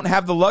don't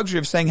have the luxury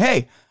of saying,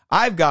 hey,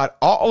 I've got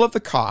all of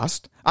the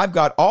cost, I've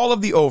got all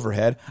of the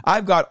overhead,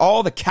 I've got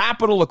all the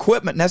capital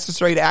equipment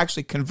necessary to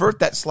actually convert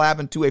that slab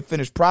into a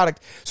finished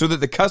product so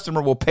that the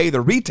customer will pay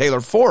the retailer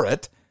for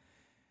it,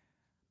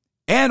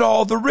 and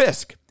all the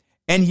risk.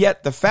 And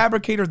yet the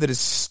fabricator that is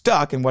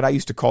stuck in what I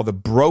used to call the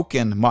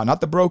broken model,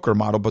 not the broker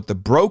model, but the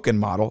broken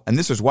model, and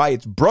this is why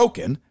it's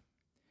broken,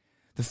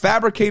 the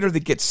fabricator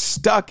that gets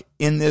stuck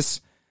in this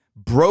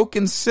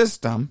broken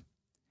system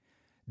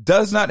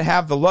does not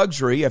have the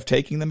luxury of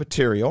taking the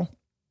material,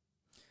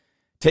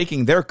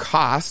 taking their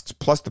costs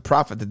plus the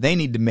profit that they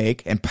need to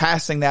make and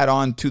passing that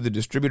on to the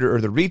distributor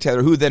or the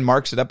retailer, who then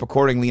marks it up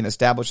accordingly and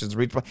establishes the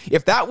retail.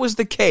 If that was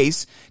the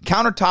case,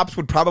 countertops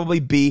would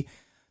probably be,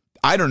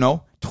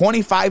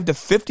 25 to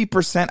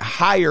 50%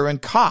 higher in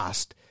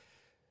cost.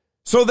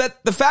 So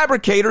that the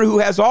fabricator, who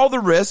has all the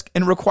risk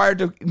and required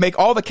to make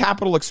all the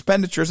capital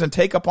expenditures and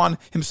take upon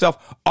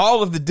himself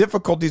all of the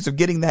difficulties of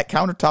getting that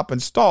countertop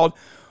installed,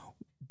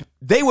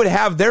 they would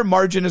have their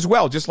margin as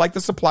well, just like the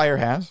supplier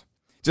has,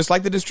 just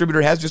like the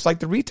distributor has, just like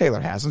the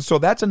retailer has. And so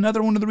that's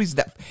another one of the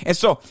reasons and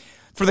so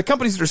for the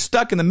companies that are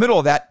stuck in the middle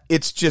of that,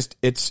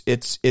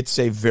 it's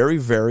a very,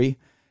 very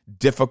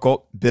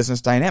difficult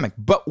business dynamic.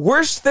 But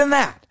worse than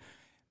that,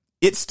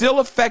 it still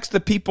affects the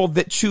people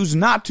that choose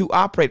not to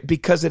operate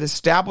because it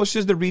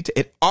establishes the retail.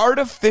 It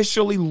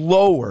artificially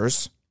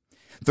lowers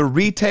the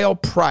retail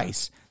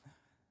price.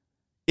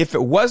 If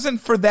it wasn't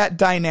for that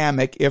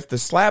dynamic, if the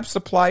slab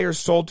suppliers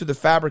sold to the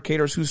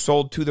fabricators who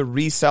sold to the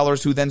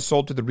resellers who then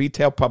sold to the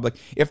retail public,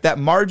 if that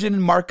margin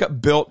and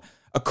markup built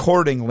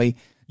accordingly,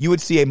 you would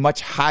see a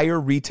much higher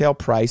retail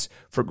price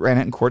for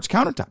granite and quartz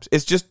countertops.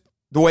 It's just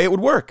the way it would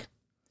work.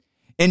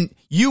 And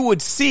you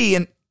would see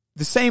in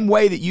the same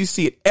way that you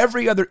see it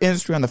every other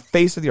industry on the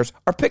face of the earth.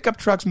 Are pickup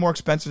trucks more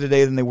expensive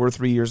today than they were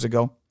 3 years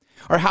ago?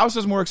 Are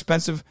houses more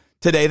expensive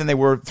today than they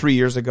were 3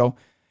 years ago?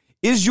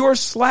 Is your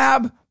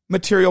slab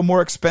material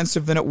more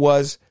expensive than it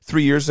was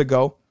 3 years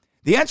ago?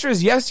 The answer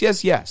is yes,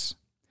 yes, yes.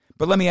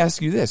 But let me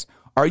ask you this.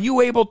 Are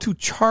you able to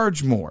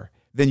charge more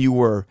than you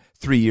were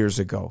 3 years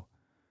ago?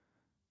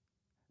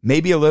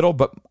 Maybe a little,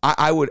 but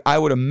I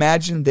would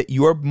imagine that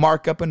your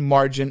markup and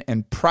margin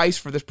and price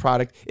for this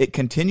product, it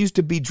continues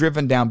to be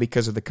driven down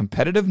because of the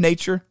competitive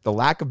nature, the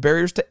lack of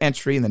barriers to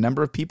entry, and the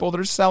number of people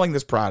that are selling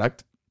this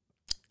product,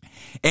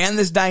 and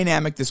this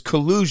dynamic, this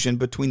collusion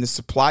between the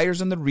suppliers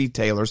and the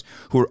retailers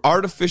who are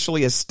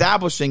artificially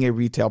establishing a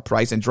retail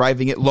price and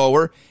driving it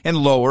lower and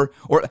lower,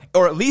 or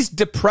at least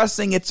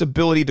depressing its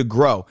ability to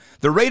grow.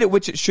 The rate at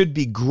which it should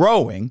be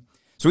growing.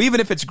 So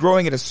even if it's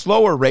growing at a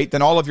slower rate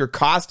than all of your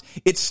cost,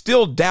 it's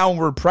still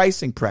downward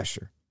pricing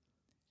pressure.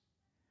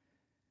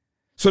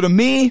 So to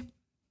me,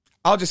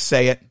 I'll just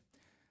say it.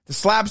 The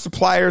slab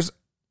suppliers,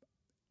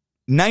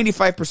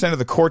 95% of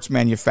the quartz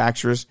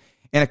manufacturers,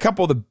 and a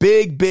couple of the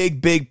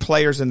big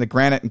players in the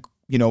granite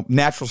and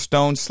natural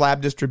stone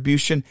slab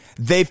distribution,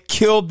 they've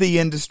killed the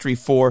industry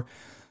for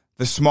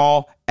the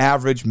small,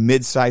 average,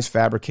 mid-sized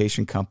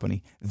fabrication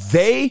company.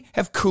 They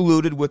have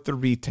colluded with the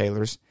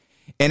retailers,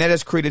 and it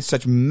has created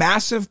such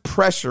massive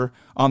pressure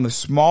on the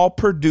small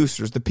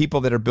producers, the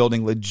people that are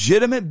building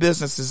legitimate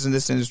businesses in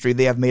this industry.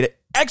 They have made it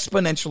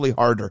exponentially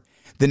harder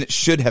than it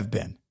should have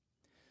been.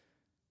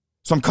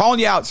 So I'm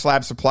calling you out,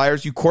 slab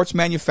suppliers, you quartz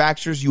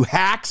manufacturers, you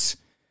hacks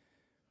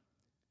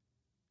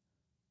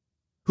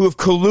who have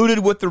colluded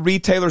with the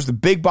retailers, the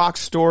big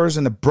box stores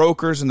and the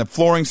brokers and the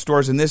flooring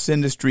stores in this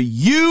industry.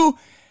 You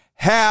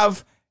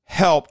have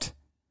helped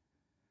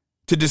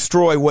to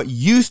destroy what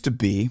used to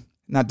be,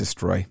 not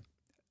destroy,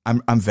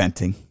 I'm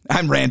venting,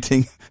 I'm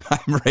ranting,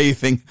 I'm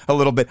raving a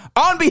little bit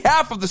on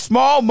behalf of the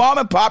small mom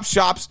and pop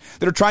shops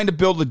that are trying to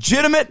build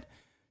legitimate,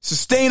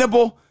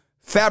 sustainable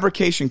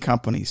fabrication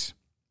companies.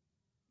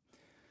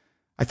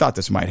 I thought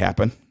this might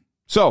happen.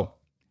 So,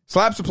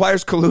 slab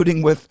suppliers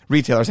colluding with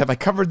retailers. Have I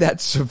covered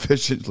that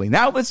sufficiently?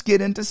 Now let's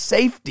get into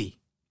safety.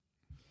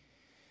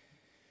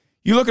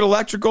 You look at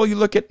electrical, you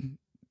look at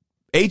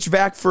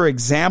HVAC, for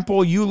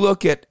example, you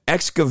look at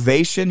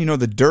excavation,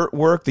 the dirt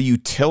work, the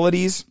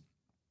utilities.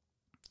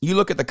 You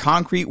look at the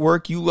concrete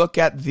work, you look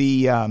at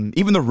the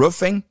even the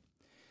roofing.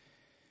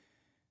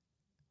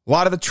 A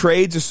lot of the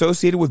trades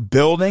associated with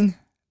building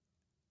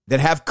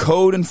that have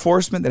code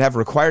enforcement, that have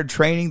required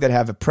training, that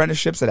have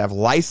apprenticeships, that have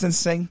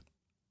licensing,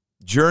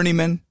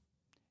 journeymen,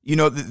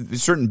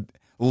 certain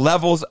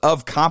levels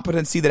of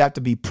competency that have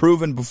to be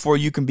proven before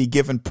you can be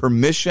given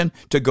permission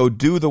to go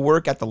do the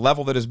work at the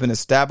level that has been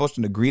established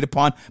and agreed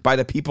upon by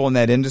the people in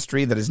that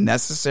industry that is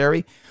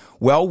necessary.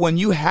 Well, when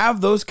you have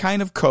those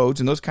kind of codes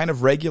and those kind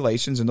of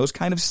regulations and those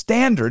kind of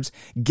standards,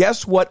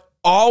 guess what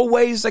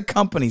always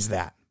accompanies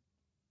that?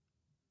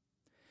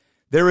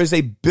 There is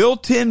a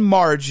built-in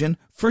margin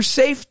for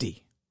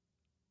safety.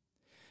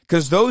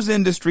 Because those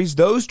industries,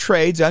 those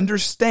trades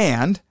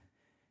understand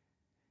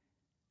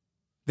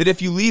that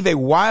if you leave a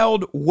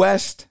Wild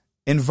West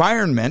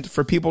environment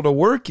for people to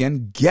work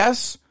in,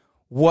 guess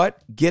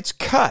what gets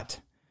cut?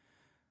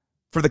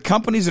 For the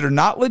companies that are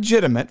not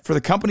legitimate, for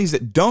the companies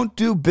that don't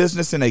do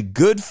business in a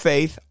good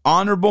faith,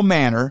 honorable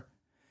manner,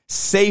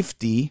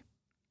 safety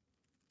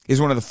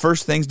is one of the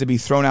first things to be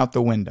thrown out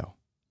the window.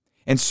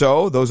 And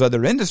so those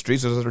other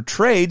industries, those other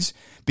trades,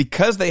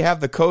 because they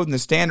have the code and the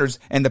standards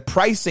and the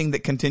pricing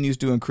that continues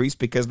to increase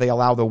because they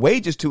allow the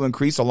wages to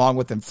increase along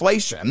with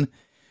inflation,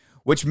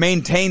 which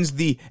maintains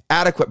the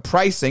adequate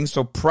pricing,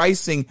 so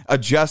pricing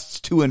adjusts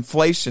to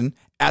inflation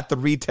at the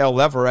retail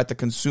level or at the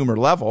consumer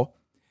level.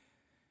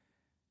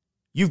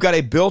 You've got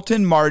a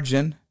built-in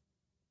margin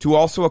to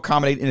also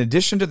accommodate, in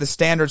addition to the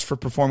standards for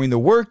performing the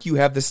work, you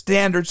have the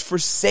standards for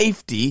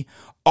safety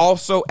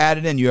also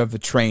added in. You have the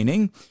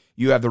training,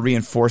 you have the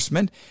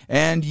reinforcement,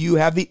 and you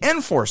have the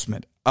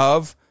enforcement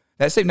of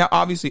that safety. Now,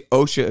 obviously,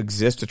 OSHA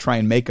exists to try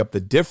and make up the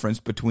difference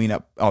between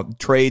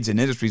trades and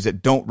industries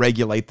that don't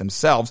regulate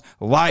themselves,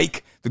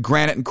 like the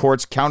granite and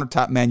quartz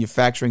countertop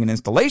manufacturing and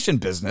installation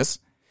business.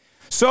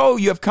 So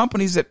you have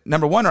companies that,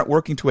 number one, aren't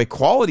working to a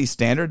quality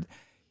standard.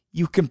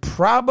 You can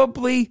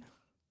probably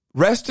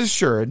rest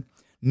assured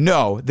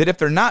know that if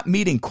they're not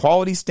meeting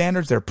quality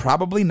standards, they're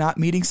probably not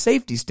meeting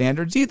safety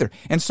standards either.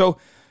 And so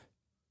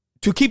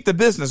to keep the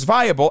business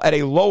viable at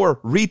a lower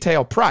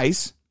retail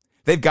price,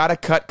 they've got to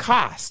cut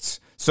costs.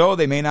 So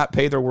they may not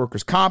pay their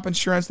workers' comp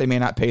insurance, they may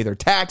not pay their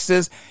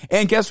taxes,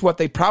 and guess what?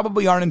 They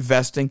probably aren't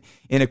investing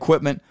in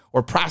equipment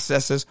or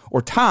processes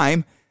or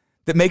time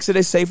that makes it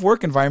a safe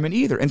work environment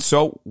either. And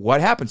so what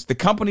happens? The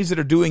companies that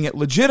are doing it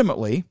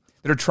legitimately,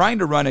 that are trying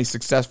to run a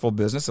successful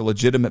business, a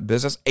legitimate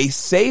business, a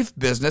safe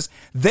business,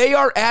 they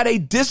are at a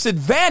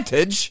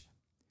disadvantage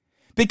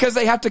because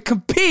they have to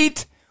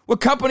compete with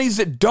companies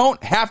that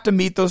don't have to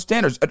meet those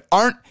standards, that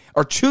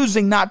are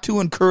choosing not to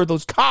incur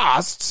those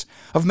costs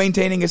of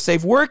maintaining a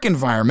safe work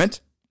environment,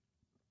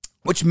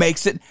 which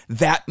makes it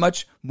that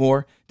much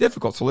more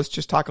difficult. So let's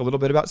just talk a little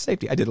bit about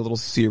safety. I did a little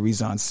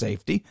series on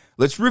safety.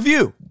 Let's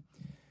review.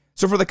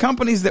 So for the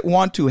companies that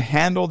want to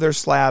handle their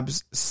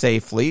slabs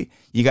safely,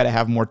 you got to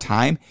have more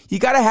time. You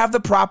got to have the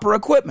proper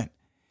equipment.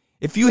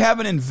 If you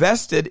haven't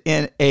invested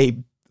in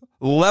a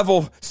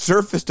level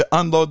surface to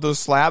unload those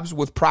slabs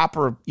with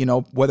proper,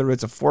 whether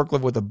it's a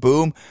forklift with a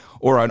boom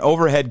or an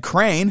overhead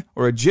crane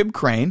or a jib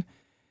crane,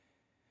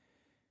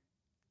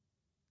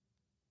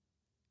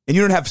 and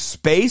you don't have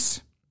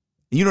space,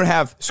 and you don't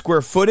have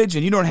square footage,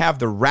 and you don't have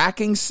the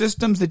racking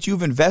systems that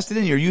you've invested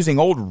in, you're using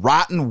old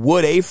rotten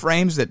wood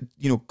A-frames that,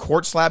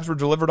 court slabs were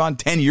delivered on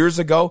 10 years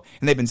ago,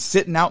 and they've been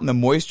sitting out in the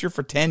moisture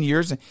for 10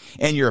 years,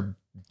 and you're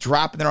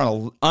dropping there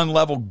on an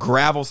unlevel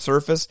gravel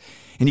surface,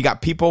 and you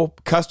got people,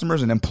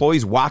 customers, and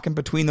employees walking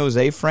between those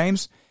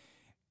A-frames,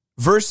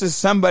 versus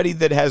somebody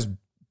that has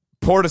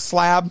poured a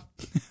slab,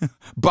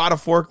 bought a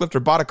forklift or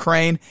bought a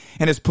crane,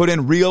 and has put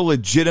in real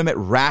legitimate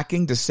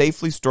racking to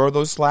safely store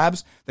those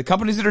slabs. The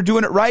companies that are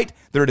doing it right,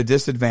 they're at a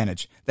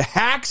disadvantage. The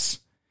hacks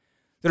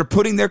that are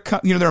putting their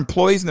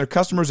employees and their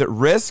customers at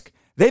risk,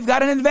 they've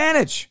got an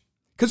advantage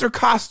because their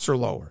costs are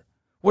lower.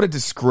 What a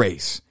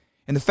disgrace.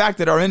 And the fact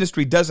that our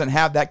industry doesn't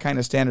have that kind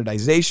of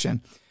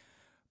standardization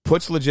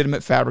puts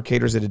legitimate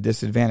fabricators at a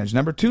disadvantage.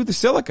 Number two, the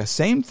silica.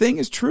 Same thing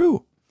is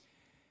true.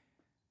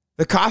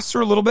 The costs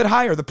are a little bit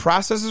higher. The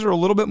processes are a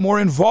little bit more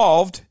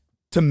involved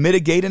to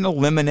mitigate and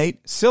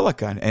eliminate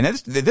silica. And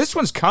this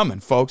one's coming,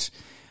 folks.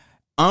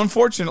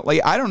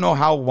 Unfortunately, I don't know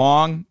how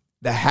long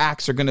the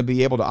hacks are going to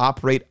be able to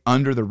operate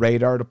under the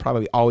radar. It'll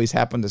probably always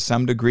happen to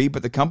some degree.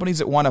 But the companies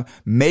that want to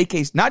make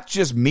not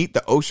just meet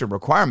the OSHA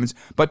requirements,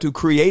 but to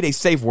create a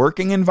safe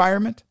working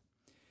environment,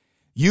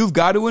 you've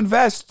got to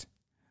invest.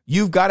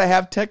 You've got to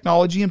have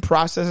technology and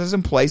processes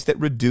in place that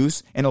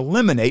reduce and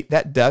eliminate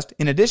that dust.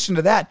 In addition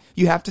to that,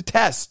 you have to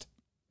test.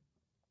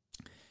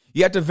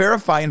 You have to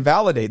verify and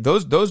validate.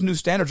 Those new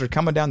standards are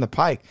coming down the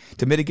pike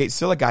to mitigate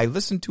silica. I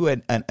listened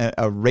to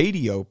a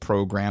radio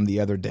program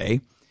the other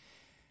day.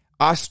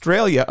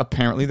 Australia,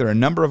 apparently, there are a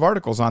number of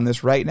articles on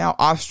this right now.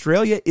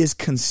 Australia is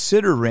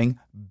considering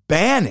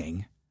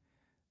banning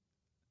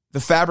the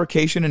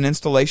fabrication and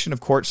installation of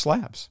quartz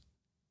slabs.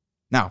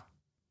 Now,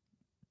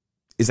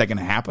 is that going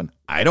to happen?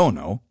 I don't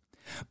know.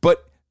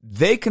 But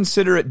they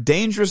consider it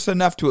dangerous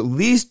enough to at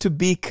least to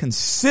be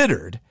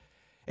considered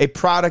a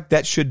product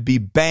that should be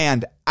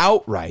banned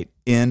outright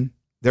in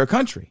their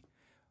country.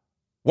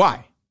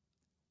 Why?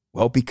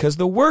 Well, because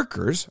the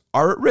workers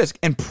are at risk,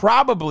 and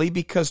probably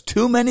because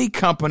too many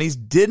companies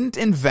didn't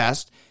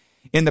invest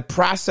in the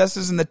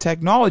processes and the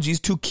technologies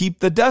to keep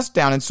the dust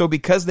down. And so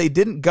because they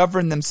didn't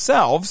govern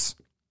themselves,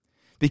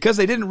 because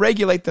they didn't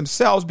regulate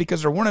themselves,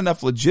 because there weren't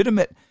enough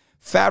legitimate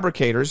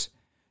fabricators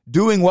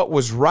doing what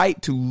was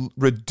right to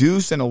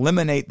reduce and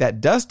eliminate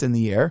that dust in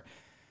the air,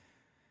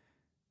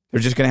 they're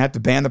just going to have to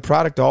ban the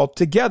product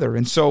altogether.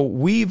 And so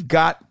we've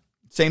got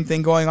same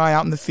thing going on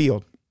out in the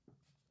field.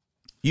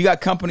 You got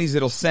companies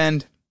that'll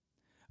send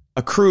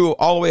a crew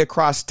all the way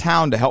across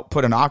town to help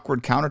put an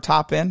awkward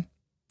countertop in.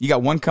 You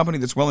got one company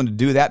that's willing to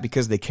do that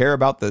because they care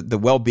about the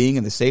well-being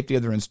and the safety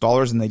of their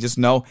installers, and they just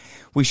know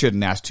we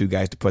shouldn't ask two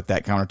guys to put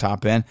that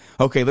countertop in.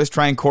 Okay, let's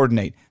try and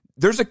coordinate.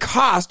 There's a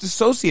cost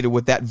associated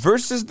with that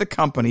versus the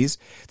companies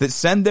that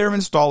send their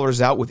installers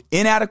out with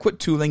inadequate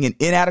tooling and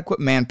inadequate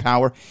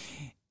manpower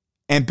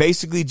and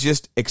basically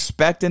just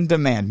expect and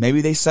demand.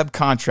 Maybe they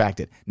subcontract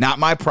it. Not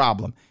my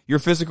problem. Your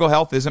physical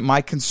health isn't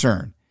my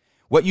concern.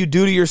 What you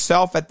do to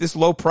yourself at this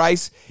low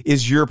price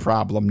is your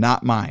problem,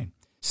 not mine.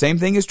 Same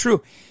thing is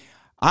true.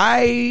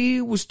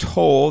 I was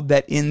told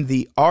that in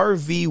the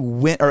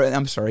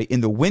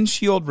in the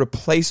windshield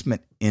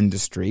replacement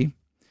industry,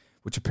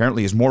 which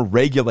apparently is more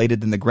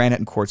regulated than the granite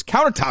and quartz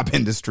countertop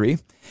industry,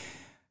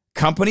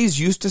 companies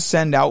used to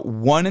send out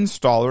one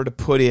installer to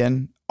put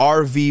in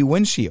RV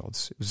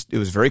windshields. It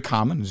was very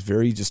common. It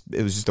was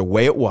just the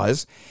way it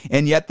was.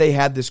 And yet they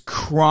had this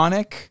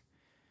chronic,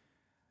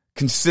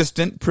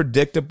 consistent,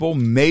 predictable,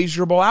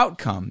 measurable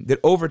outcome that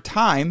over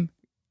time,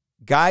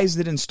 guys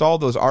that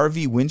installed those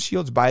RV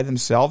windshields by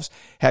themselves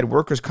had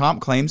workers' comp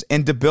claims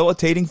and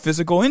debilitating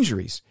physical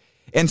injuries.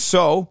 And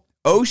so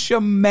OSHA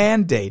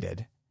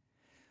mandated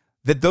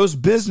that those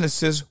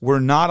businesses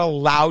were not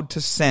allowed to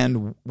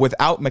send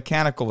without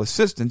mechanical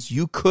assistance.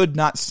 You could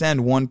not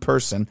send one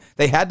person.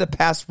 They had to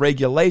pass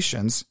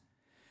regulations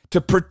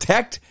to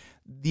protect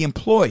the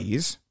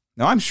employees.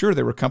 Now, I'm sure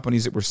there were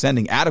companies that were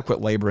sending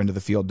adequate labor into the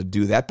field to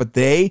do that, but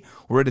they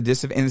were at a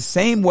disadvantage. In the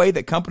same way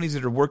that companies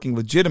that are working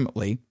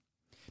legitimately,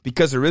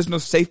 because there is no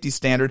safety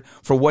standard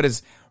for what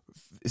is,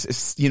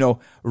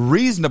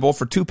 reasonable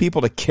for two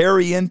people to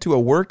carry into a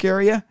work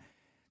area,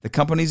 the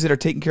companies that are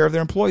taking care of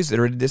their employees that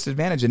are at a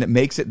disadvantage, and it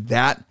makes it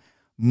that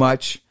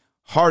much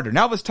harder.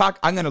 Now let's talk.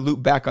 I'm going to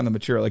loop back on the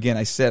material. Again,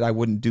 I said I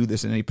wouldn't do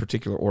this in any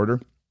particular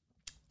order.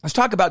 Let's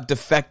talk about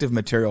defective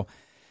material.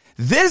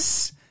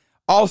 This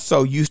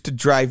also used to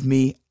drive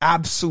me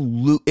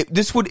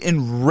this would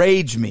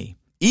enrage me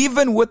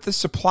even with the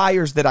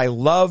suppliers that I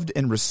loved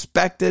and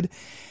respected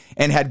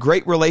and had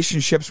great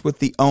relationships with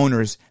the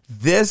owners,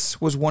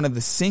 this was one of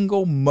the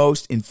single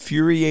most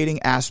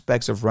infuriating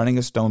aspects of running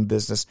a stone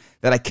business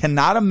that I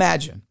cannot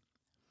imagine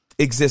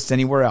exists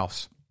anywhere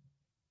else.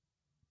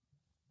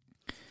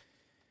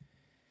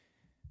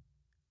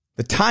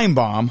 The time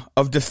bomb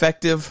of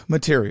defective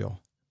material.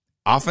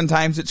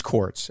 Oftentimes it's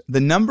quartz. The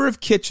number of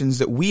kitchens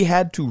that we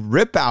had to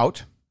rip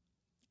out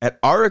at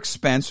our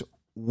expense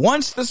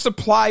once the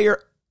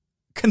supplier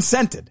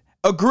consented,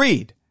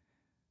 agreed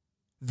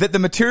that the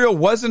material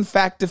was in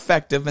fact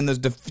defective and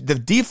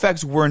the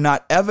defects were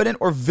not evident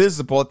or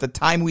visible at the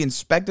time we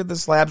inspected the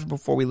slabs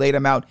before we laid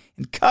them out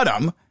and cut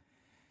them.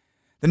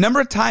 The number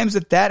of times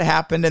that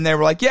happened and they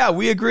were like, yeah,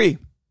 we agree.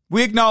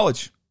 We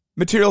acknowledge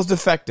material's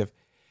defective.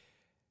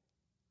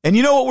 And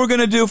you know what we're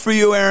going to do for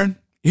you, Aaron?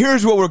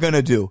 Here's what we're going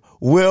to do.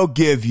 We'll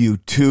give you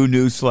 2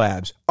 new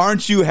slabs.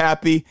 Aren't you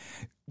happy?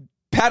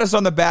 Pat us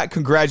on the back.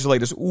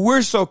 Congratulate us.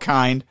 We're so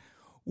kind.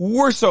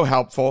 We're so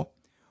helpful.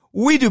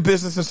 We do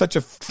business in such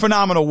a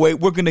phenomenal way.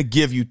 We're going to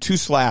give you 2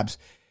 slabs.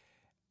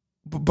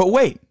 But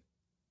wait.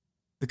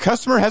 The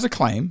customer has a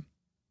claim.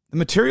 The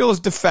material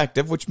is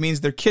defective, which means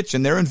their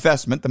kitchen, their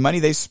investment, the money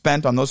they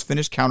spent on those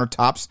finished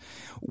countertops,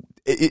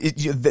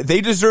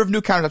 they deserve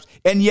new countertops.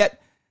 And yet,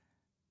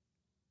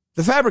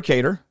 the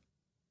fabricator,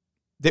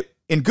 that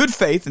in good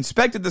faith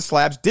inspected the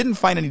slabs, didn't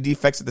find any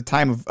defects at the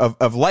time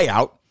of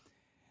layout,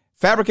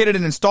 fabricated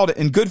and installed it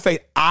in good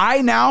faith.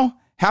 I now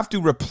have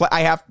to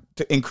I have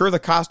to incur the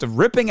cost of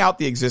ripping out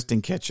the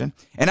existing kitchen,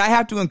 and I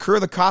have to incur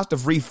the cost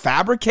of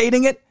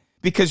refabricating it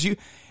because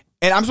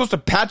and I'm supposed to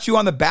pat you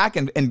on the back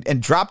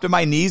and drop to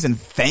my knees and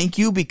thank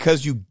you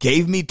because you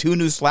gave me 2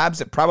 new slabs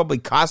that probably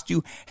cost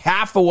you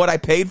half of what I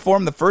paid for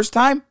them the first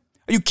time?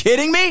 Are you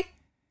kidding me?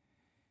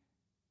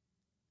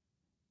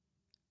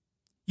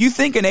 You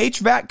think an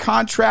HVAC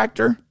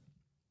contractor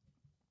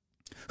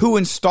who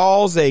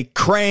installs a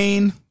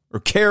crane or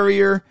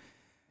carrier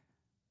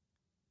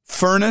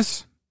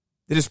furnace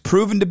that is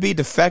proven to be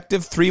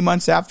defective 3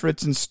 months after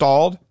it's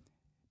installed,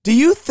 do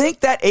you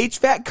think that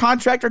HVAC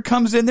contractor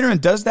comes in there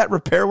and does that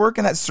repair work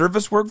and that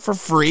service work for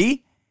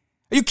free?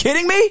 Are you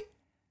kidding me?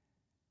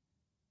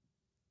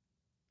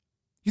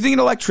 You think an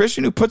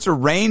electrician who puts a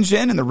range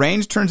in and the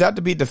range turns out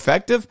to be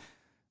defective,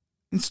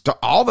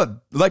 all the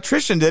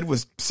electrician did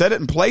was set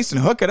it in place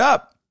and hook it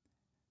up?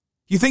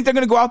 You think they're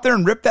going to go out there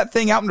and rip that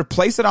thing out and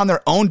replace it on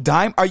their own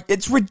dime?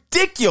 It's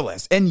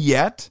ridiculous. And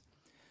yet,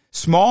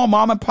 small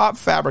mom and pop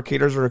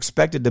fabricators are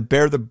expected to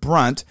bear the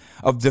brunt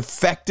of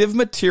defective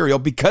material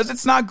because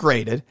it's not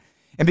graded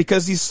and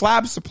because these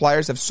slab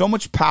suppliers have so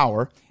much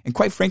power and,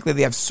 quite frankly,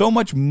 they have so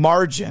much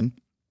margin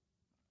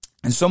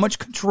and so much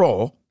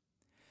control.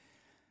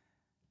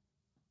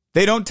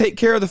 They don't take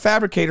care of the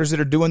fabricators that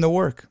are doing the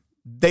work.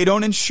 They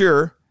don't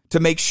ensure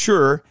to make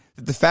sure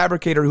that the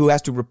fabricator who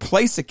has to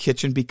replace a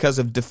kitchen because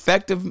of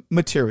defective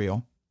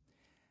material,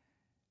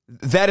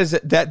 that is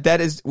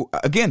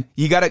again,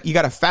 you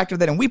gotta factor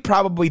that in. We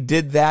probably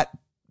did that,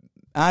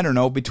 I don't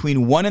know,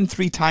 between 1 and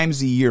 3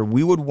 times a year.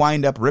 We would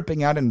wind up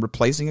ripping out and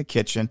replacing a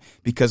kitchen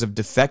because of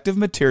defective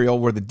material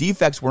where the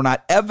defects were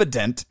not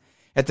evident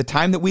at the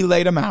time that we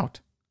laid them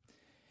out.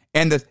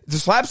 And the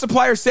slab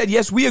supplier said,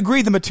 yes, we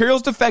agree the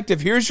material's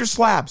defective. Here's your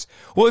slabs.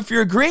 Well, if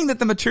you're agreeing that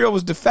the material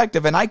was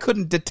defective and I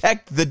couldn't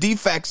detect the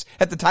defects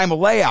at the time of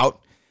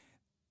layout,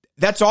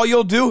 that's all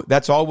you'll do?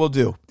 That's all we'll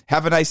do.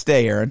 Have a nice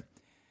day, Aaron.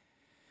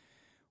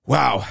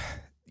 Wow.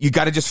 You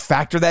got to just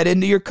factor that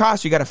into your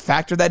cost. You got to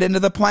factor that into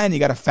the plan. You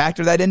got to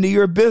factor that into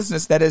your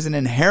business. That is an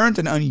inherent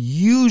and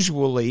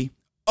unusually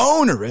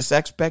onerous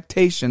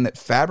expectation that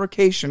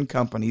fabrication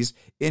companies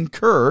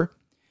incur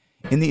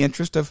in the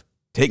interest of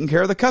taking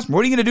care of the customer.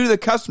 What are you going to do to the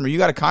customer? You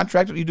got a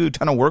contractor you do a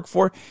ton of work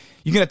for.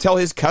 You're going to tell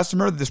his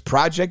customer this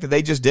project that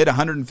they just did,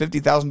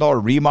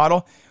 $150,000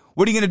 remodel.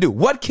 What are you going to do?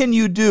 What can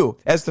you do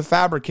as the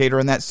fabricator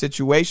in that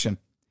situation?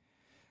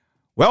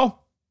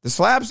 Well, the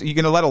slabs, you're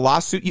going to let a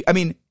lawsuit. I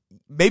mean,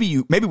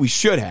 maybe we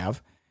should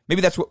have.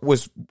 Maybe that's what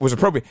was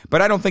appropriate,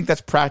 but I don't think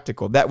that's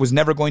practical. That was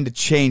never going to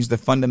change the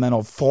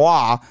fundamental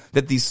flaw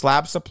that these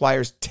slab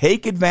suppliers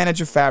take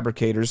advantage of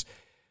fabricators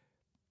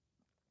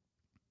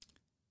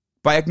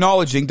by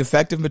acknowledging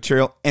defective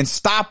material and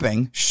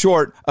stopping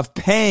short of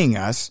paying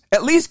us,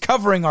 at least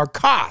covering our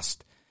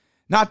cost.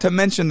 Not to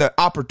mention the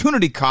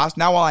opportunity cost.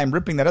 Now, while I'm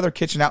ripping that other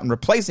kitchen out and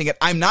replacing it,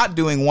 I'm not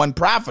doing one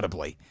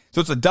profitably. So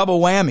it's a double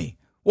whammy.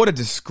 What a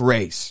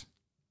disgrace.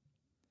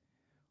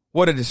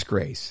 What a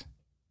disgrace.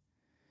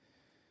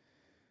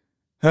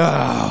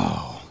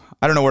 Oh,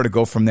 I don't know where to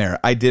go from there.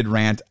 I did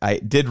rant. I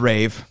did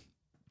rave.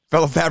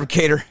 Fellow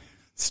fabricator,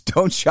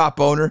 stone shop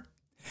owner.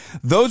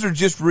 Those are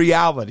just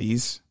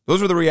realities.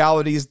 Those are the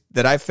realities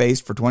that I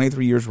faced for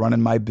 23 years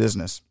running my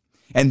business.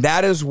 And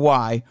that is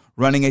why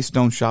running a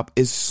stone shop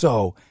is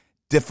so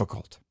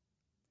difficult.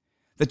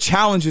 The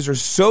challenges are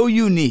so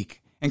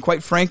unique and,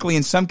 quite frankly,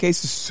 in some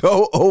cases,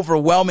 so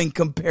overwhelming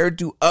compared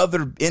to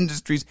other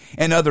industries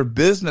and other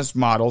business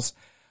models.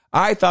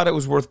 I thought it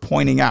was worth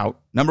pointing out,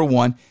 number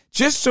one,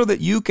 just so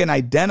that you can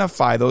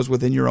identify those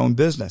within your own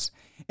business.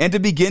 and to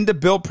begin to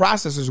build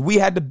processes. We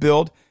had to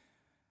build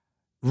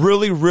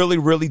really, really,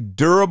 really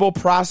durable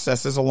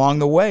processes along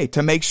the way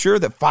to make sure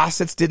that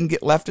faucets didn't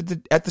get left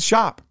at the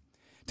shop,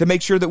 to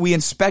make sure that we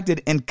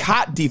inspected and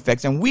caught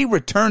defects, and we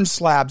returned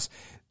slabs.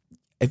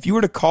 If you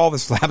were to call the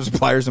slab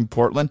suppliers in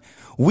Portland,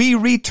 we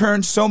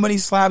returned so many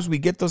slabs. We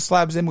get those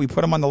slabs in, we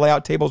put them on the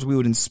layout tables, we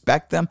would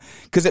inspect them,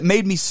 because it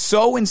made me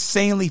so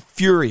insanely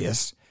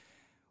furious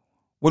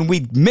when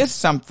we missed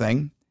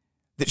something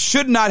that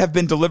should not have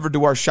been delivered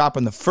to our shop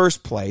in the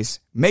first place,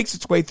 makes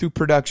its way through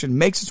production,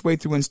 makes its way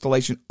through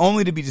installation,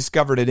 only to be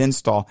discovered at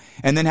install,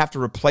 and then have to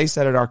replace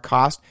that at our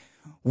cost.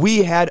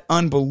 We had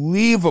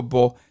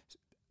unbelievable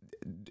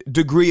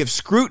degree of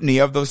scrutiny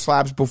of those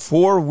slabs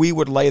before we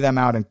would lay them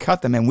out and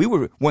cut them. And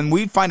when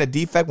we'd find a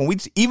defect, when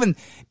we'd even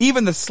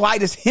the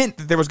slightest hint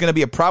that there was going to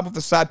be a problem with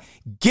the slab,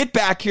 get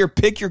back here,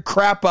 pick your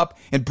crap up,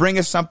 and bring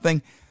us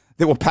something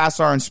that will pass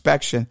our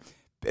inspection.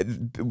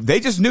 They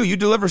just knew you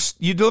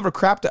deliver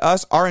crap to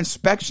us. Our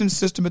inspection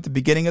system at the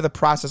beginning of the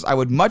process, I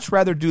would much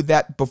rather do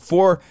that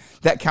before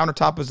that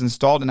countertop is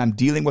installed and I'm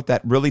dealing with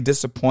that really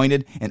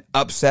disappointed and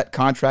upset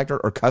contractor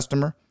or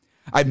customer.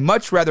 I'd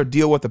much rather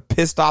deal with a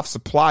pissed off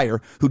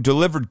supplier who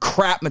delivered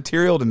crap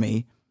material to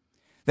me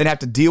than have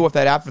to deal with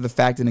that after the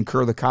fact and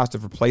incur the cost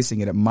of replacing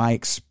it at my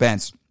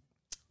expense.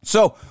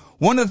 So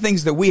one of the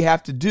things that we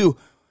have to do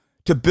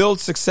to build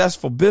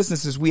successful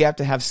businesses, we have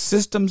to have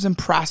systems and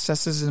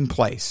processes in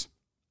place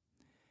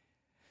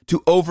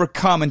to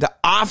overcome and to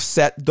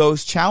offset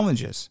those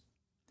challenges.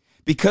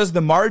 Because the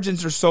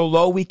margins are so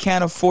low, we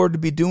can't afford to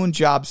be doing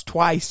jobs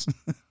twice.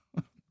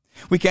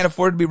 We can't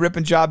afford to be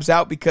ripping jobs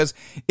out because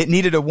it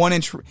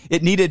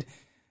needed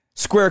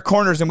square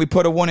corners and we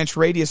put a 1-inch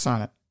radius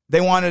on it.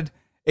 They wanted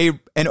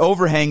an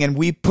overhang and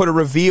we put a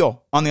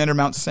reveal on the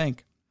undermount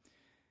sink.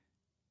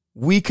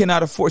 We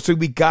cannot afford, so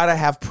we got to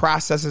have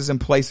processes in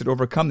place that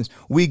overcome this.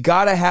 We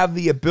got to have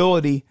the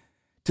ability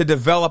to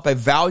develop a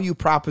value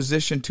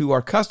proposition to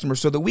our customers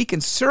so that we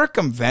can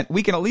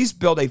we can at least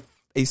build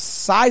a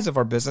size of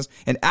our business,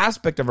 an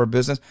aspect of our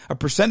business, a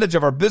percentage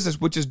of our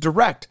business, which is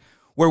direct,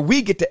 where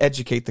we get to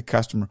educate the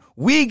customer.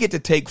 We get to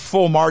take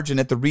full margin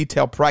at the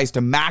retail price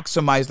to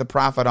maximize the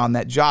profit on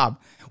that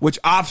job, which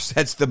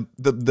offsets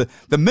the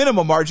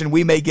minimum margin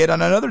we may get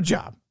on another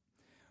job,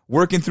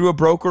 working through a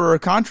broker or a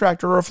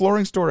contractor or a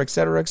flooring store, et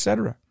cetera, et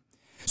cetera.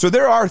 So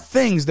there are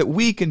things that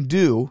we can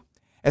do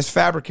as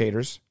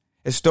fabricators,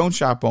 as stone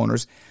shop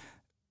owners,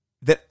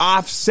 that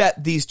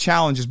offset these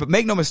challenges. But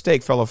make no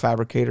mistake, fellow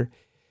fabricator,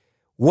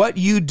 what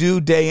you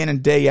do day in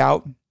and day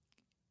out,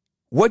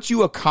 what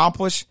you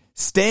accomplish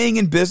staying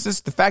in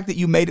business, the fact that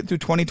you made it through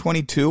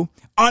 2022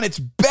 on its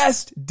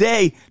best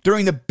day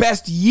during the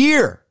best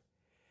year,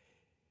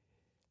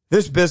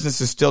 this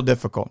business is still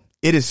difficult.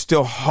 It is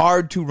still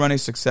hard to run a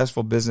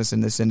successful business in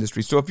this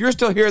industry. So if you're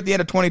still here at the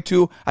end of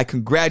 22, I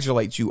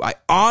congratulate you. I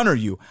honor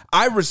you.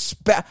 I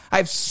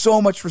have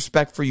so much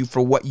respect for you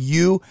for what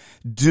you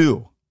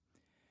do.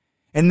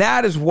 And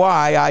that is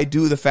why I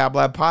do the Fab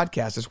Lab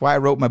podcast. It's why I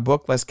wrote my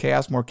book, Less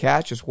Chaos, More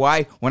Cash. It's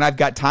why when I've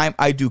got time,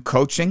 I do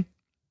coaching.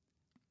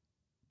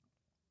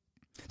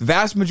 The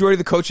vast majority of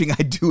the coaching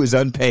I do is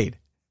unpaid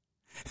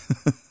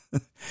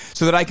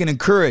so that I can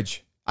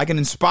encourage, I can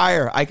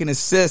inspire, I can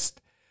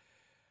assist,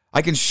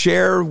 I can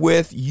share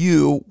with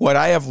you what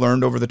I have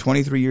learned over the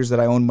 23 years that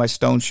I own my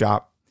stone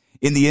shop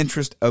in the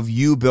interest of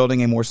you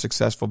building a more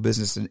successful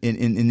business, in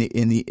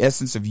the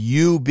essence of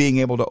you being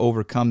able to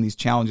overcome these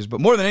challenges. But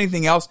more than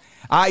anything else,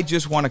 I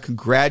just want to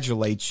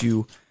congratulate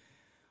you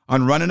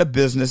on running a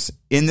business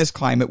in this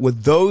climate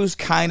with those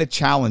kind of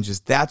challenges.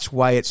 That's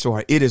why it's so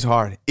hard. It is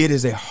hard. It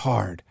is a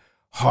hard,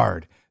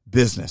 hard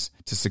business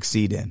to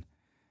succeed in.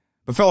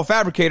 But fellow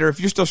fabricator, if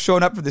you're still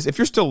showing up for this, if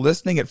you're still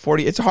listening at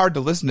 40, it's hard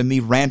to listen to me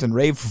rant and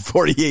rave for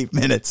 48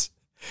 minutes.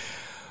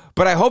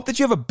 But I hope that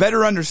you have a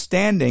better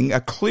understanding, a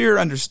clear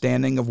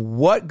understanding of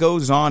what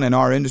goes on in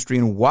our industry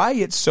and why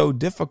it's so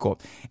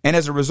difficult. And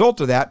as a result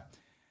of that,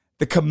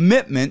 the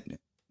commitment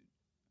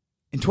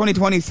in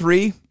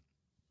 2023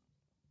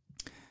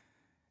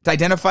 to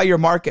identify your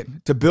market,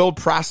 to build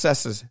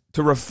processes,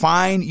 to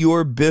refine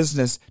your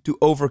business, to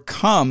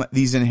overcome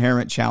these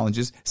inherent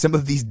challenges, some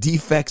of these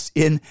defects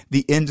in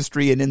the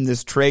industry and in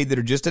this trade that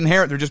are just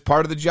inherent. They're just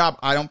part of the job.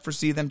 I don't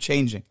foresee them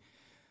changing.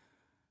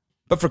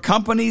 But for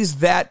companies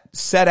that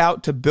set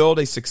out to build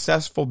a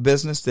successful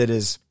business that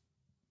is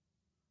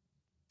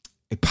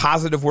a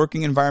positive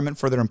working environment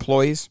for their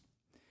employees,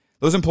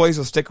 those employees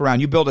will stick around.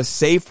 You build a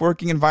safe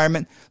working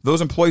environment,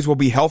 those employees will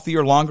be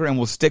healthier longer and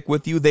will stick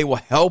with you. They will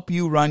help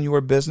you run your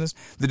business.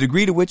 The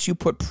degree to which you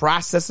put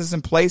processes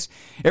in place,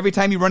 every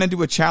time you run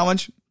into a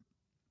challenge,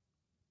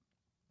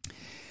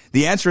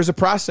 the answer is a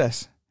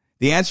process.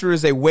 The answer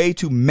is a way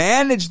to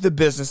manage the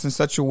business in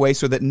such a way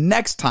so that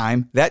next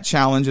time that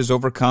challenge is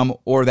overcome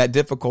or that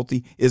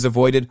difficulty is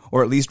avoided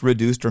or at least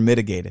reduced or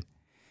mitigated.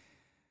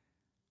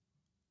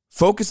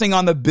 Focusing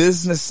on the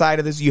business side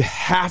of this, you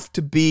have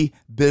to be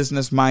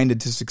business-minded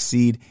to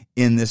succeed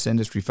in this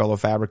industry, fellow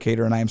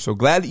fabricator. And I am so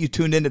glad that you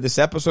tuned into this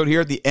episode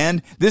here at the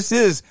end. This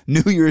is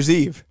New Year's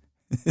Eve.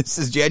 This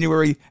is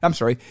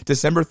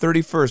December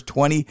 31st,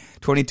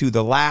 2022,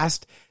 the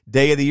last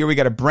day of the year. We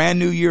got a brand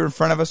new year in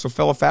front of us. So,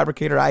 fellow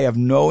fabricator, I have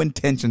no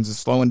intentions of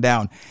slowing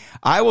down.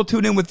 I will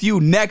tune in with you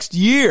next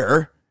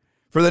year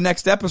for the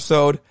next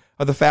episode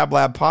of the Fab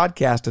Lab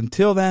podcast.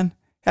 Until then,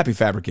 happy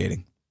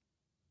fabricating.